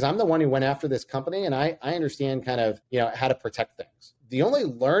because I'm the one who went after this company and I understand kind of, how to protect things. The only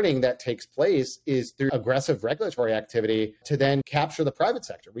learning that takes place is through aggressive regulatory activity to then capture the private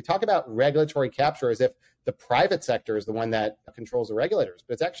sector. We talk about regulatory capture as if the private sector is the one that controls the regulators,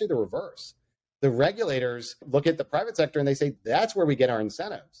 but it's actually the reverse. The regulators look at the private sector and they say, that's where we get our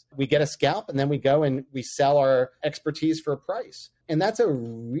incentives. We get a scalp and then we go and we sell our expertise for a price. And that's a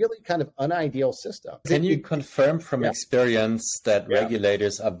really kind of unideal system. Can you confirm from experience that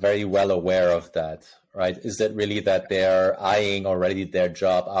regulators are very well aware of that, right? Is it really that they're eyeing already their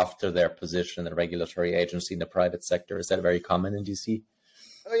job after their position in a regulatory agency in the private sector? Is that very common in DC?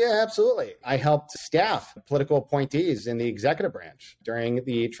 Oh, yeah, absolutely. I helped staff political appointees in the executive branch during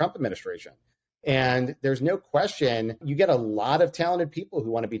the Trump administration. And there's no question, you get a lot of talented people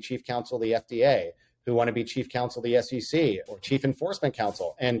who want to be chief counsel of the FDA, who want to be chief counsel of the SEC or chief enforcement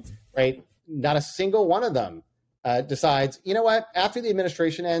counsel. And not a single one of them decides, you know what, after the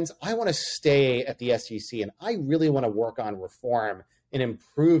administration ends, I want to stay at the SEC and I really want to work on reform and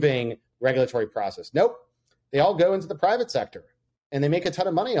improving regulatory process. Nope. They all go into the private sector and they make a ton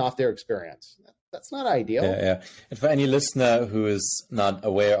of money off their experience. That's not ideal. Yeah. And for any listener who is not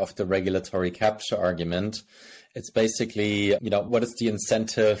aware of the regulatory capture argument, it's basically, what is the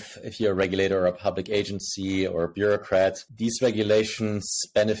incentive if you're a regulator or a public agency or a bureaucrat? These regulations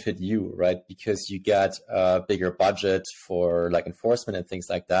benefit you, right? Because you get a bigger budget for like enforcement and things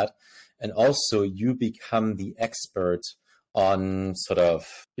like that. And also you become the expert on sort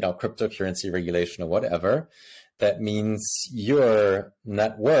of, cryptocurrency regulation or whatever. That means your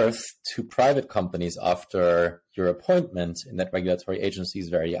net worth to private companies after your appointment in that regulatory agency is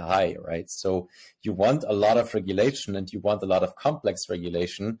very high, right? So you want a lot of regulation and you want a lot of complex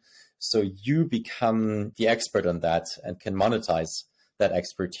regulation. So you become the expert on that and can monetize that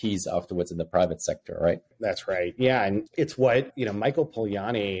expertise afterwards in the private sector, right? That's right. Yeah. And it's what, Michael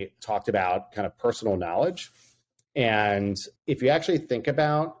Polanyi talked about, kind of personal knowledge. And if you actually think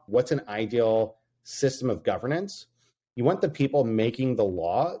about what's an ideal system of governance, you want the people making the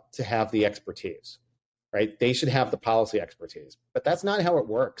law to have the expertise, right? They should have the policy expertise, but that's not how it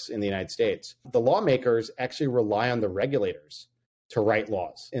works in the United States. The lawmakers actually rely on the regulators to write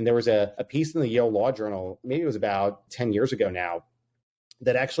laws. And there was a piece in the Yale Law Journal, maybe it was about 10 years ago now,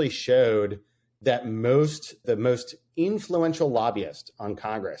 that actually showed that the most influential lobbyist on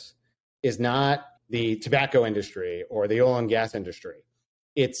Congress is not the tobacco industry or the oil and gas industry.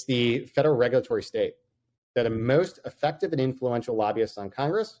 It's the federal regulatory state that are most effective and influential lobbyists on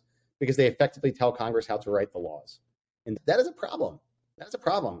Congress because they effectively tell Congress how to write the laws. And that is a problem. That's a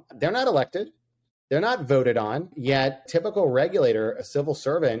problem. They're not elected. They're not voted on. Yet typical regulator, a civil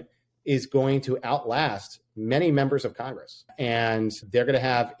servant, is going to outlast many members of Congress. And they're going to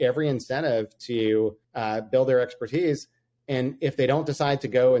have every incentive to build their expertise. And if they don't decide to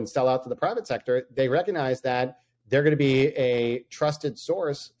go and sell out to the private sector, they recognize that they're going to be a trusted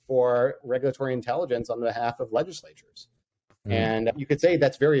source for regulatory intelligence on behalf of legislatures. And you could say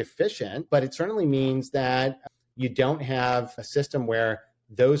that's very efficient, but it certainly means that you don't have a system where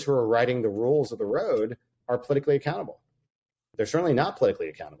those who are writing the rules of the road are politically accountable. They're certainly not politically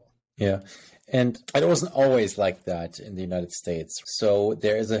accountable. Yeah. And it wasn't always like that in the United States. So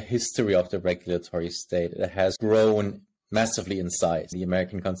there is a history of the regulatory state that has grown massively in size. The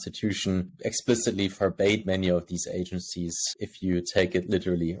American Constitution explicitly forbade many of these agencies if you take it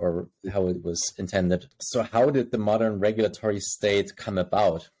literally or how it was intended. So how did the modern regulatory state come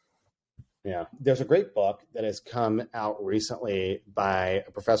about? Yeah, there's a great book that has come out recently by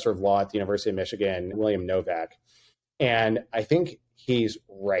a professor of law at the University of Michigan, William Novak. And I think he's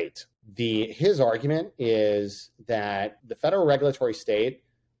right. His argument is that the federal regulatory state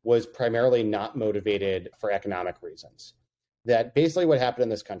was primarily not motivated for economic reasons. That basically what happened in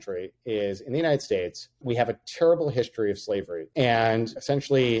this country is in the United States, we have a terrible history of slavery and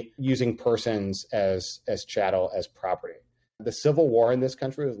essentially using persons as chattel, as property. The Civil War in this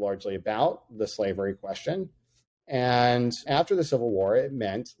country was largely about the slavery question. And after the Civil War, it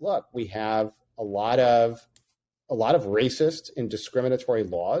meant, look, we have a lot of racist and discriminatory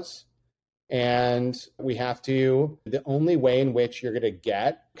laws. And the only way in which you're going to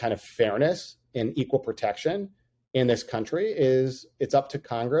get kind of fairness and equal protection in this country is it's up to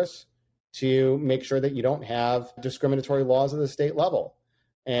Congress to make sure that you don't have discriminatory laws at the state level.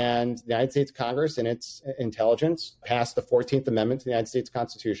 And the United States Congress, in its intelligence, passed the 14th Amendment to the United States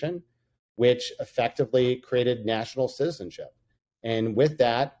Constitution, which effectively created national citizenship. And with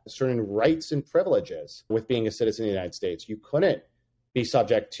that, certain rights and privileges with being a citizen of the United States. You couldn't be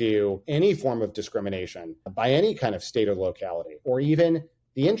subject to any form of discrimination by any kind of state or locality, or even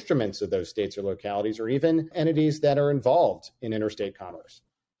the instruments of those states or localities, or even entities that are involved in interstate commerce.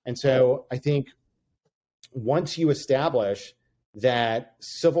 And so I think once you establish that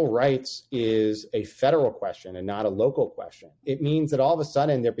civil rights is a federal question and not a local question, it means that all of a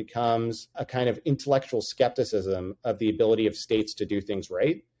sudden there becomes a kind of intellectual skepticism of the ability of states to do things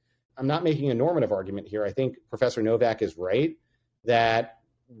right. I'm not making a normative argument here. I think Professor Novak is right that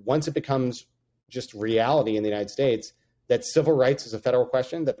once it becomes just reality in the United States, that civil rights is a federal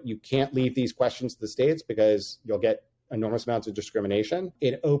question, that you can't leave these questions to the states because you'll get enormous amounts of discrimination.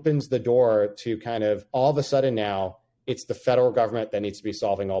 It opens the door to kind of all of a sudden now it's the federal government that needs to be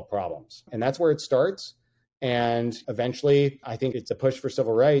solving all problems. And that's where it starts. And eventually, I think it's a push for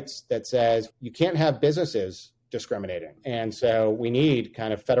civil rights that says you can't have businesses discriminating. And so we need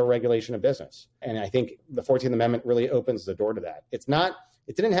kind of federal regulation of business. And I think the 14th Amendment really opens the door to that.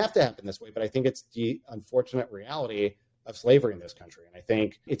 It didn't have to happen this way, but I think it's the unfortunate reality of slavery in this country. And I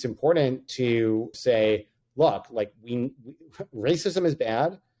think it's important to say, look, like racism is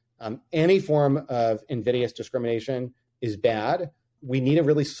bad. Any form of invidious discrimination is bad. We need to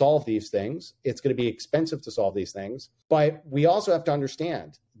really solve these things. It's going to be expensive to solve these things. But we also have to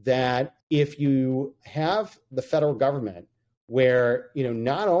understand that if you have the federal government where,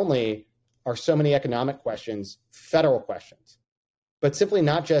 not only are so many economic questions federal questions, but simply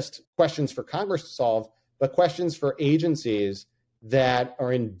not just questions for Congress to solve, but questions for agencies that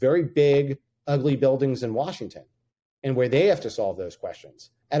are in very big, ugly buildings in Washington and where they have to solve those questions.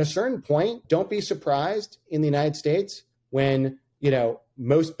 At a certain point, don't be surprised in the United States when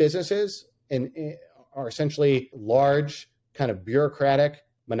most businesses are essentially large kind of bureaucratic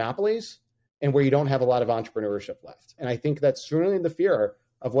monopolies and where you don't have a lot of entrepreneurship left. And I think that's certainly the fear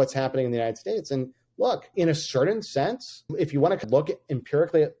of what's happening in the United States. And look, in a certain sense, if you want to look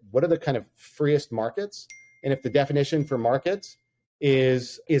empirically at what are the kind of freest markets, and if the definition for markets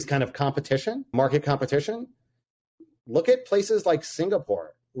is kind of competition, market competition, look at places like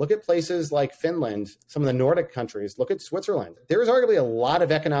Singapore. Look at places like Finland, some of the Nordic countries. Look at Switzerland. There is arguably a lot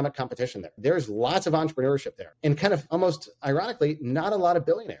of economic competition there. There's lots of entrepreneurship there. And kind of almost ironically, not a lot of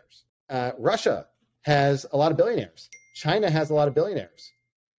billionaires. Russia has a lot of billionaires. China has a lot of billionaires.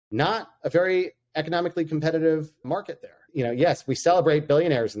 Not a very economically competitive market there. Yes, we celebrate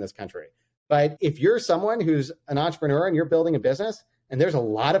billionaires in this country. But if you're someone who's an entrepreneur and you're building a business and there's a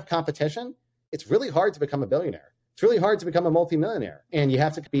lot of competition, it's really hard to become a billionaire. It's really hard to become a multimillionaire, and you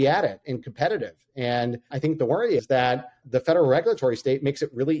have to be at it and competitive. And I think the worry is that the federal regulatory state makes it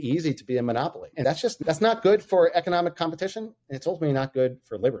really easy to be a monopoly. And that's not good for economic competition. And it's ultimately not good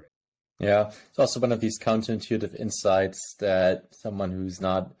for liberty. Yeah. It's also one of these counterintuitive insights that someone who's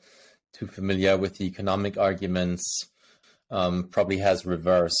not too familiar with the economic arguments probably has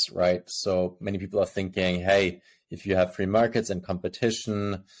reverse, right? So many people are thinking, hey, if you have free markets and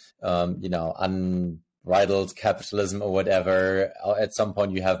competition, unbridled capitalism or whatever, at some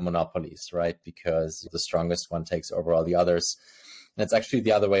point you have monopolies, right? Because the strongest one takes over all the others. And it's actually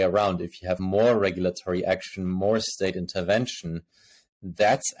the other way around. If you have more regulatory action, more state intervention,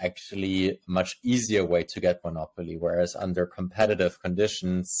 that's actually a much easier way to get monopoly. Whereas under competitive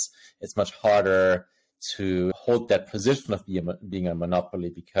conditions, it's much harder to hold that position of being a monopoly,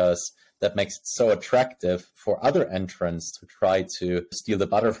 because that makes it so attractive for other entrants to try to steal the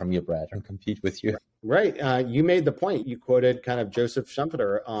butter from your bread and compete with you. Right. You made the point. You quoted kind of Joseph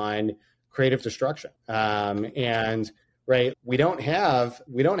Schumpeter on creative destruction. And right, we don't have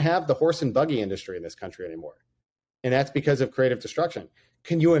the horse and buggy industry in this country anymore. And that's because of creative destruction.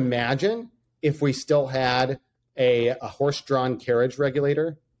 Can you imagine if we still had a horse-drawn carriage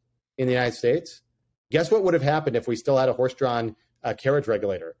regulator in the United States? Guess what would have happened if we still had a horse-drawn carriage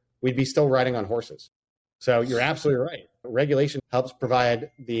regulator? We'd be still riding on horses. So you're absolutely right. Regulation helps provide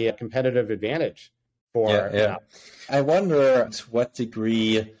the competitive advantage for. Yeah. I wonder to what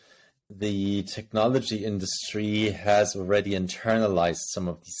degree the technology industry has already internalized some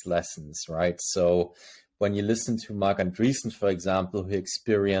of these lessons, right? So when you listen to Marc Andreessen, for example, who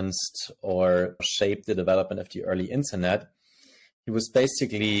experienced or shaped the development of the early internet, he was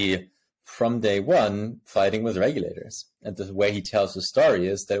basically from day one fighting with regulators. And the way he tells the story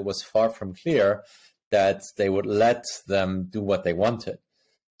is that it was far from clear that they would let them do what they wanted.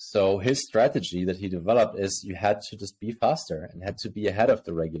 So his strategy that he developed is you had to just be faster and had to be ahead of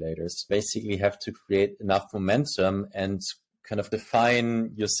the regulators. Basically have to create enough momentum and kind of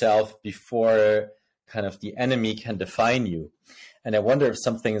define yourself before kind of the enemy can define you. And I wonder if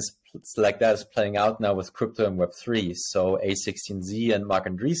something is like that is playing out now with crypto and Web3. So A16Z and Marc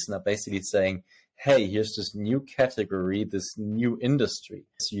Andreessen are basically saying, hey, here's this new category, this new industry.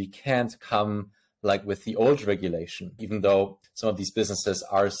 So you can't come like with the old regulation, even though some of these businesses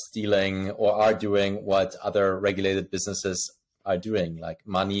are stealing or are doing what other regulated businesses are doing, like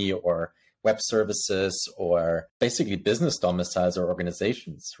money or web services or basically business domiciles or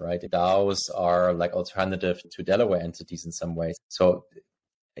organizations, right? DAOs are like alternative to Delaware entities in some ways. So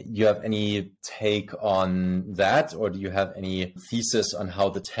You have any take on that, or do you have any thesis on how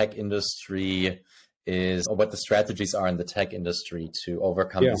the tech industry is, or what the strategies are in the tech industry to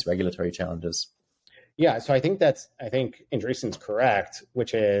overcome these regulatory challenges? Yeah, so I think Andreessen's correct,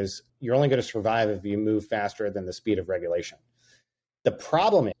 which is you're only going to survive if you move faster than the speed of regulation. The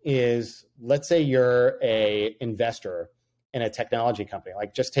problem is, let's say you're an investor in a technology company,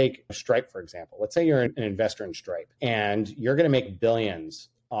 like just take Stripe, for example. Let's say you're an investor in Stripe and you're going to make billions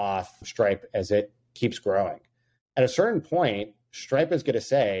off Stripe as it keeps growing. At a certain point, Stripe is going to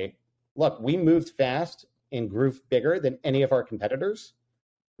say, look, we moved fast and grew bigger than any of our competitors.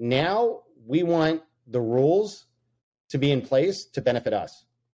 Now we want the rules to be in place to benefit us.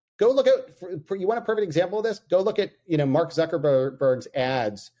 Go look at, you want a perfect example of this? Go look at, Mark Zuckerberg's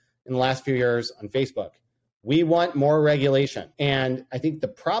ads in the last few years on Facebook. We want more regulation. And I think the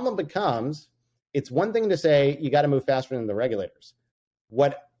problem becomes, it's one thing to say you got to move faster than the regulators.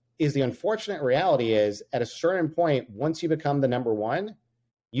 What is the unfortunate reality is at a certain point, once you become the number one,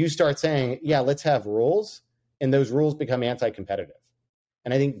 you start saying, yeah, let's have rules. And those rules become anti-competitive.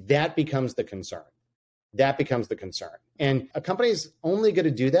 And I think that becomes the concern. And a company's only going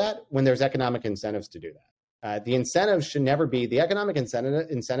to do that when there's economic incentives to do that. The economic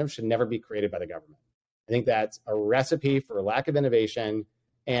incentive should never be created by the government. I think that's a recipe for a lack of innovation.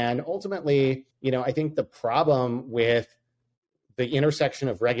 And ultimately, I think the problem with the intersection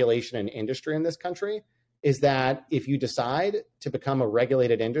of regulation and industry in this country is that if you decide to become a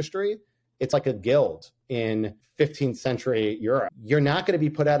regulated industry, it's like a guild in 15th century Europe. You're not going to be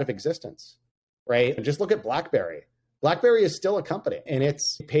put out of existence, right? Just look at BlackBerry. BlackBerry is still a company and it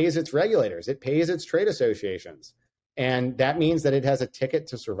pays its regulators. It pays its trade associations. And that means that it has a ticket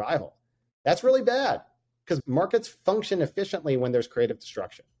to survival. That's really bad because markets function efficiently when there's creative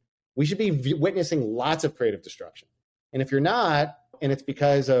destruction. We should be witnessing lots of creative destruction. And if you're not, and it's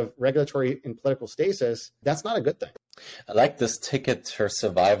because of regulatory and political stasis, that's not a good thing. I like this ticket to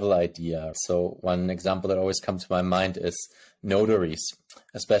survival idea. So one example that always comes to my mind is notaries,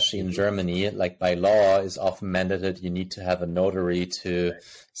 especially in Germany. Like by law is often mandated you need to have a notary to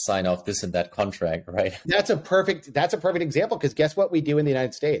sign off this and that contract, right? That's a perfect example because guess what we do in the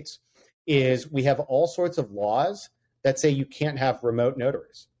United States is we have all sorts of laws that say you can't have remote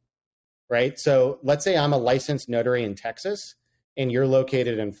notaries, right? So let's say I'm a licensed notary in Texas and you're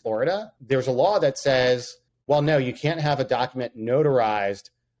located in Florida. There's a law that says, well, no, you can't have a document notarized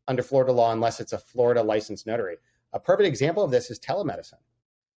under Florida law unless it's a Florida licensed notary. A perfect example of this is telemedicine,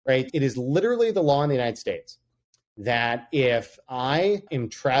 right? It is literally the law in the United States that if I am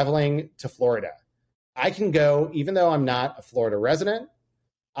traveling to Florida, I can go, even though I'm not a Florida resident,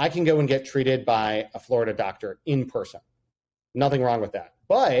 I can go and get treated by a Florida doctor in person. Nothing wrong with that.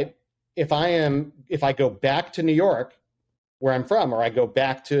 But if I go back to New York, where I'm from, or I go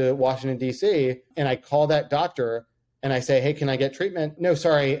back to Washington, D.C., and I call that doctor and I say, hey, can I get treatment? No,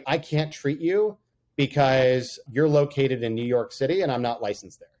 sorry, I can't treat you because you're located in New York City and I'm not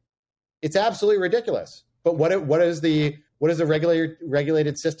licensed there. It's absolutely ridiculous. But what is the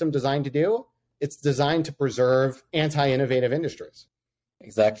regulated system designed to do? It's designed to preserve anti-innovative industries.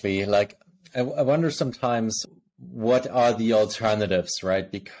 Exactly. Like, I wonder sometimes what are the alternatives,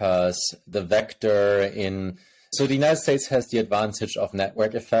 right? Because the vector so the United States has the advantage of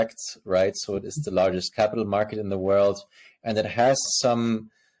network effects, right? So it is the largest capital market in the world, and it has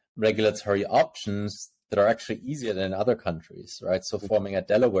some regulatory options that are actually easier than in other countries, right? So forming a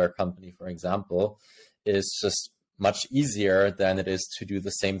Delaware company, for example, is just much easier than it is to do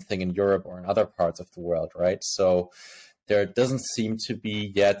the same thing in Europe or in other parts of the world, right? So there doesn't seem to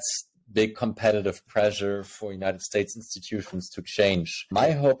be yet big competitive pressure for United States institutions to change.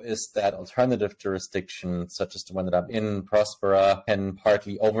 My hope is that alternative jurisdictions, such as the one that I'm in, Prospera, can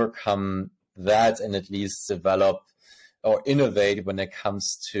partly overcome that and at least develop or innovate when it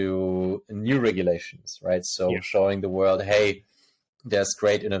comes to new regulations, right? So showing the world, hey, there's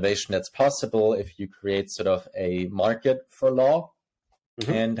great innovation that's possible if you create sort of a market for law.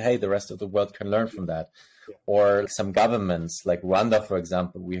 And hey, the rest of the world can learn from that. Or some governments like Rwanda, for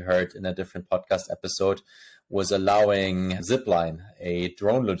example, we heard in a different podcast episode, was allowing Zipline, a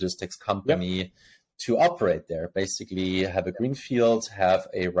drone logistics company, to operate there. Basically have a green field, have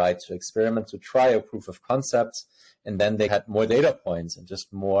a right to experiment, to try a proof of concept, and then they had more data points and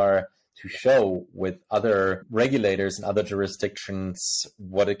just more to show with other regulators and other jurisdictions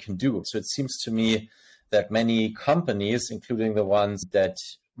what it can do. So it seems to me that many companies, including the ones that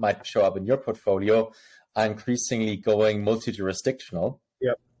might show up in your portfolio, are increasingly going multi-jurisdictional,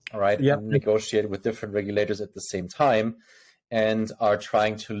 and negotiate with different regulators at the same time, and are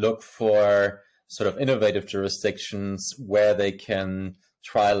trying to look for sort of innovative jurisdictions where they can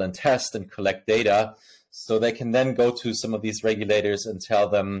trial and test and collect data. So they can then go to some of these regulators and tell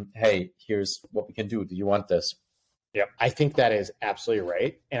them, hey, here's what we can do. Do you want this? Yeah, I think that is absolutely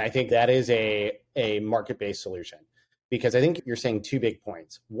right. And I think that is a market-based solution, because I think you're saying two big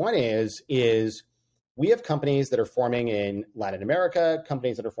points. One is we have companies that are forming in Latin America,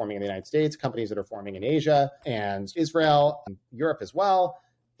 companies that are forming in the United States, companies that are forming in Asia and Israel, and Europe as well.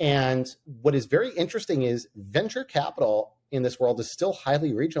 And what is very interesting is venture capital in this world is still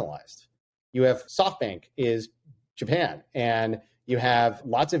highly regionalized. You have SoftBank is Japan, and you have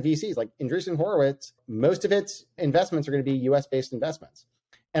lots of VCs like Andreessen Horowitz. Most of its investments are going to be US-based investments.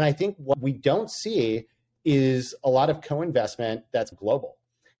 And I think what we don't see is a lot of co-investment that's global.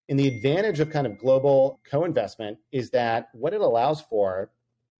 And the advantage of kind of global co-investment is that what it allows for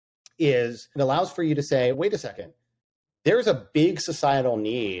is it allows for you to say, wait a second, there's a big societal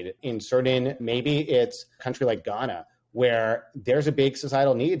need in certain, maybe it's a country like Ghana, where there's a big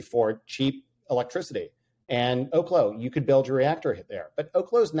societal need for cheap electricity. And Oklo, you could build your reactor there. But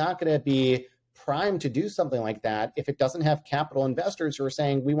Oklo is not going to be primed to do something like that if it doesn't have capital investors who are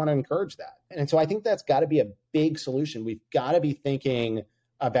saying, we want to encourage that. And so I think that's got to be a big solution. We've got to be thinking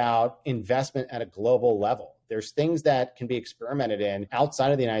about investment at a global level. There's things that can be experimented in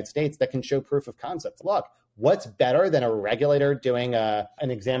outside of the United States that can show proof of concept. Look, what's better than a regulator doing an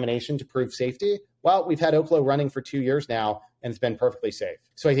examination to prove safety? Well, we've had Oklo running for 2 years now, and it's been perfectly safe.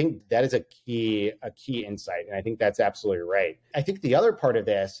 So I think that is a key insight, and I think that's absolutely right. I think the other part of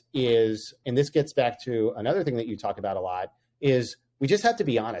this is, and this gets back to another thing that you talk about a lot, is we just have to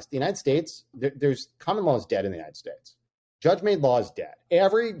be honest. The United States, there's common law is dead in the United States. Judge-made law is dead.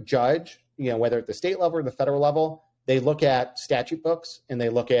 Every judge, whether at the state level or the federal level, they look at statute books and they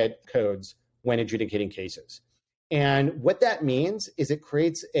look at codes when adjudicating cases. And what that means is it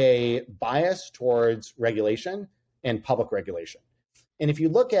creates a bias towards regulation and public regulation. And if you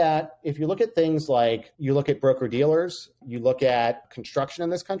look at things like you look at broker dealers, you look at construction in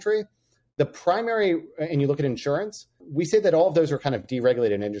this country, the primary, and you look at insurance, we say that all of those are kind of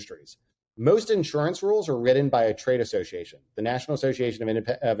deregulated industries. Most insurance rules are written by a trade association, the National Association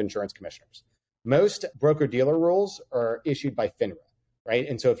of Insurance Commissioners. Most broker-dealer rules are issued by FINRA, right?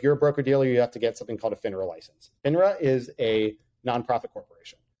 And so if you're a broker-dealer, you have to get something called a FINRA license. FINRA is a nonprofit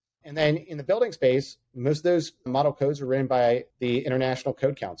corporation. And then in the building space, most of those model codes are written by the International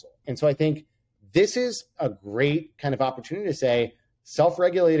Code Council. And so I think this is a great kind of opportunity to say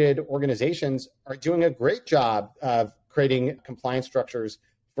self-regulated organizations are doing a great job of creating compliance structures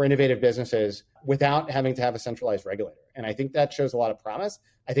for innovative businesses without having to have a centralized regulator. And I think that shows a lot of promise.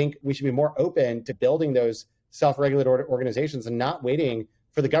 I think we should be more open to building those self-regulated organizations and not waiting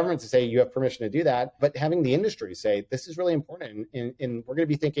for the government to say you have permission to do that, but having the industry say this is really important. And we're going to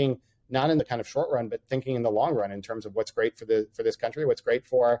be thinking not in the kind of short run, but thinking in the long run in terms of what's great for this country, what's great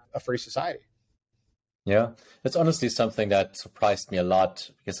for a free society. Yeah, that's honestly something that surprised me a lot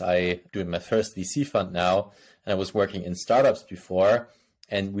because I doing my first VC fund now, and I was working in startups before.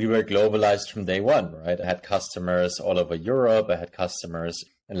 And we were globalized from day one, right? I had customers all over Europe. I had customers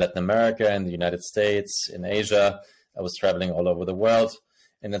in Latin America, in the United States, in Asia. I was traveling all over the world.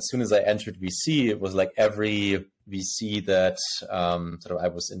 And as soon as I entered VC, it was like every VC that I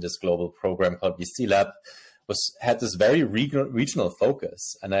was in this global program called VC Lab had this very regional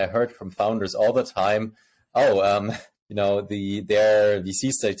focus. And I heard from founders all the time, their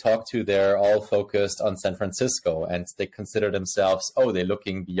VCs they talk to, they're all focused on San Francisco and they consider themselves, they're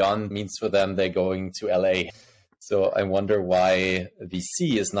looking beyond means for them, they're going to LA. So I wonder why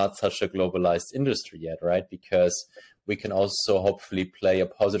VC is not such a globalized industry yet, right? Because we can also hopefully play a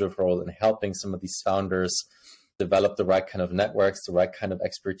positive role in helping some of these founders develop the right kind of networks, the right kind of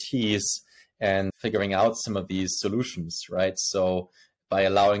expertise, and figuring out some of these solutions, right? So by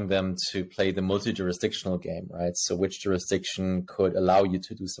allowing them to play the multi-jurisdictional game, right? So which jurisdiction could allow you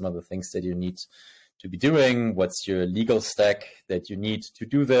to do some of the things that you need to be doing? What's your legal stack that you need to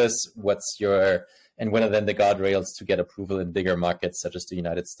do this? And what are then the guardrails to get approval in bigger markets such as the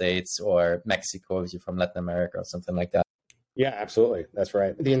United States or Mexico if you're from Latin America or something like that? Yeah, absolutely. That's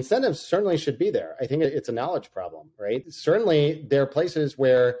right. The incentives certainly should be there. I think it's a knowledge problem, right? Certainly there are places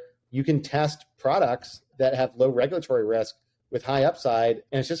where you can test products that have low regulatory risk with high upside.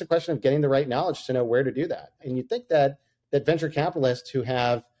 And it's just a question of getting the right knowledge to know where to do that. And you'd think that venture capitalists who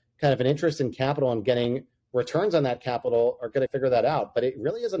have kind of an interest in capital and getting returns on that capital are going to figure that out. But it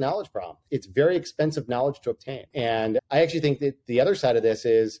really is a knowledge problem. It's very expensive knowledge to obtain. And I actually think that the other side of this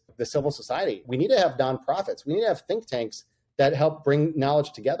is the civil society. We need to have nonprofits. We need to have think tanks that help bring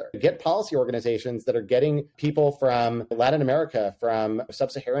knowledge together. Get policy organizations that are getting people from Latin America, from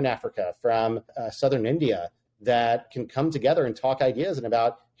sub-Saharan Africa, from Southern India, that can come together and talk ideas and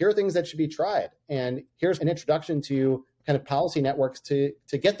about, here are things that should be tried. And here's an introduction to kind of policy networks to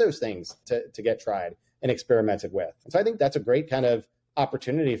get those things to get tried and experimented with. And so I think that's a great kind of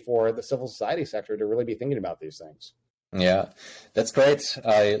opportunity for the civil society sector to really be thinking about these things. Yeah, that's great.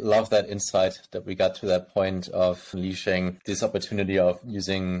 I love that insight that we got to that point of unleashing this opportunity of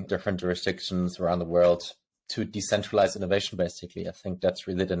using different jurisdictions around the world to decentralize innovation, basically. I think that's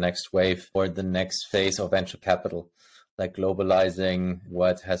really the next wave or the next phase of venture capital, like globalizing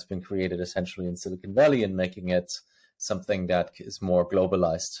what has been created essentially in Silicon Valley and making it something that is more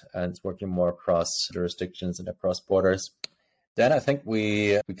globalized and working more across jurisdictions and across borders. Dan, I think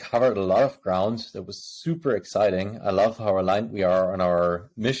we covered a lot of ground that was super exciting. I love how aligned we are on our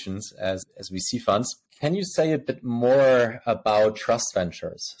missions as VC funds. Can you say a bit more about trust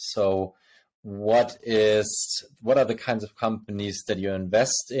ventures? So what are the kinds of companies that you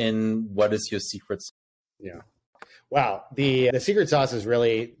invest in? What is your secret sauce? Yeah. Wow. The secret sauce is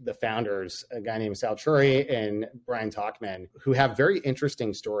really the founders, a guy named Sal Churi and Brian Talkman, who have very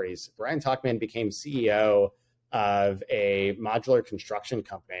interesting stories. Brian Talkman became CEO of a modular construction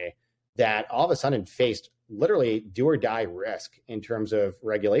company that all of a sudden faced literally do or die risk in terms of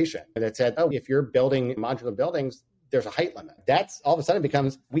regulation. And that said, if you're building modular buildings, there's a height limit. That's all of a sudden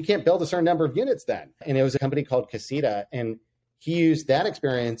becomes, we can't build a certain number of units then. And it was a company called Casita. And he used that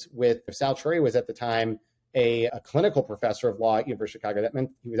experience with, Sal Churi was at the time a clinical professor of law at University of Chicago. That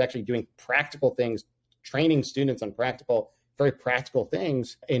meant he was actually doing practical things, training students on very practical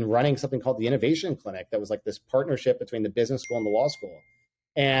things in running something called the Innovation Clinic. That was like this partnership between the business school and the law school.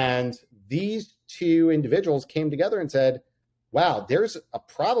 And these two individuals came together and said, wow, there's a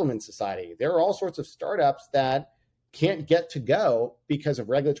problem in society. There are all sorts of startups that can't get to go because of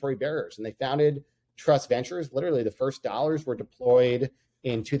regulatory barriers. And they founded Trust Ventures. Literally the first dollars were deployed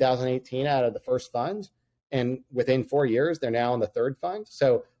in 2018 out of the first fund. And within 4 years, they're now in the third fund.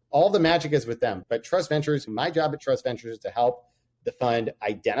 So all the magic is with them. But Trust Ventures, my job at Trust Ventures is to help the fund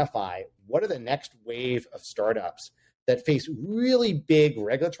identify what are the next wave of startups that face really big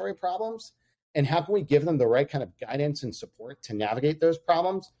regulatory problems, and how can we give them the right kind of guidance and support to navigate those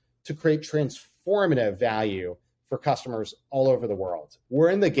problems to create transformative value for customers all over the world. We're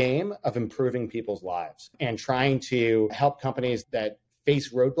in the game of improving people's lives and trying to help companies that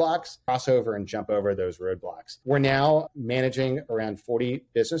face roadblocks, cross over and jump over those roadblocks. We're now managing around 40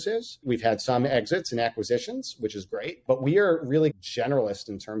 businesses. We've had some exits and acquisitions, which is great, but we are really generalist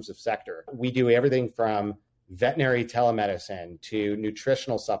in terms of sector. We do everything from veterinary telemedicine to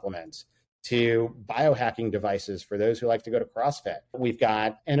nutritional supplements to biohacking devices for those who like to go to CrossFit. We've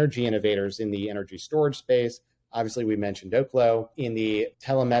got energy innovators in the energy storage space. Obviously, we mentioned Oklo. In the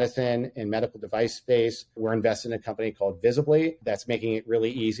telemedicine and medical device space, we're invested in a company called Visibly that's making it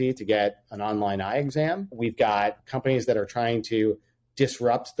really easy to get an online eye exam. We've got companies that are trying to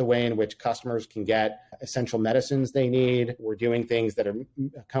disrupt the way in which customers can get essential medicines they need. We're doing things that are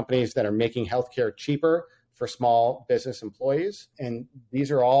companies that are making healthcare cheaper for small business employees. And these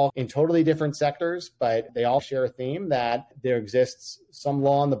are all in totally different sectors, but they all share a theme that there exists some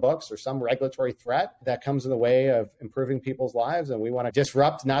law in the books or some regulatory threat that comes in the way of improving people's lives. And we want to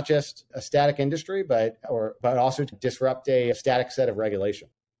disrupt not just a static industry, but also to disrupt a static set of regulation.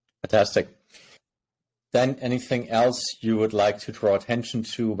 Fantastic. Then anything else you would like to draw attention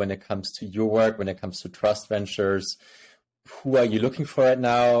to when it comes to your work, when it comes to Trust Ventures? Who are you looking for right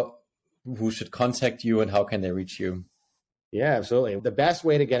now? Who should contact you and how can they reach you? Yeah, absolutely. The best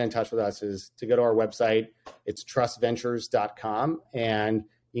way to get in touch with us is to go to our website. It's trustventures.com, and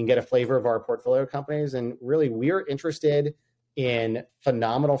you can get a flavor of our portfolio companies. And really, we are interested in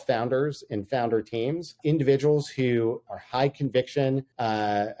phenomenal founders and founder teams, individuals who are high conviction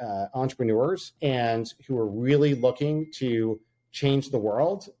entrepreneurs and who are really looking to change the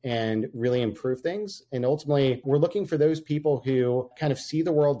world and really improve things. And ultimately, we're looking for those people who kind of see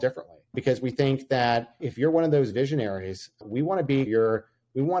the world differently, because we think that if you're one of those visionaries, we want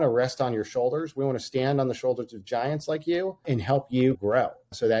to rest on your shoulders. We want to stand on the shoulders of giants like you and help you grow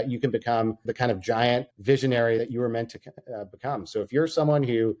so that you can become the kind of giant visionary that you were meant to become. So if you're someone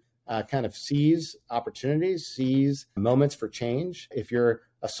who kind of sees opportunities, sees moments for change, if you're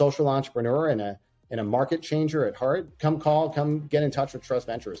a social entrepreneur and a market changer at heart, come get in touch with Trust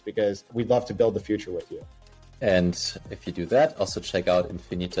Ventures, because we'd love to build the future with you. And if you do that, also check out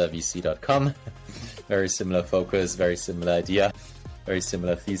infinitavc.com. Very similar focus, very similar idea, very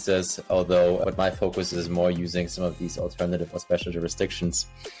similar thesis, although what my focus is more using some of these alternative or special jurisdictions.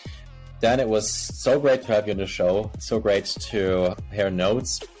 Dan, it was so great to have you on the show. So great to hear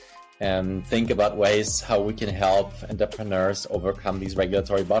notes. and think about ways how we can help entrepreneurs overcome these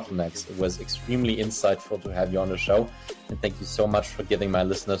regulatory bottlenecks. It was extremely insightful to have you on the show. And thank you so much for giving my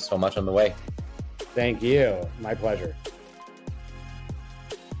listeners so much on the way. Thank you. My pleasure.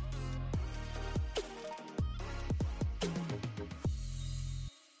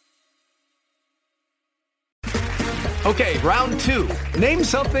 Okay, round two. Name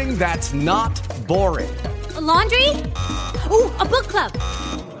something that's not boring. A laundry? Ooh, a book club.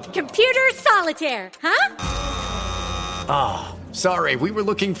 Computer solitaire, huh? Ah, sorry, we were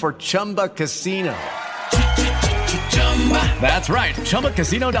looking for Chumba Casino. That's right,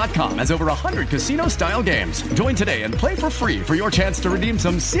 ChumbaCasino.com has over 100 casino-style games. Join today and play for free for your chance to redeem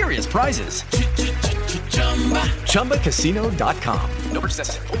some serious prizes. ChumbaCasino.com. No purchase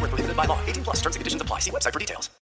necessary. Void where prohibited by law. 18+ terms and conditions apply. See website for details.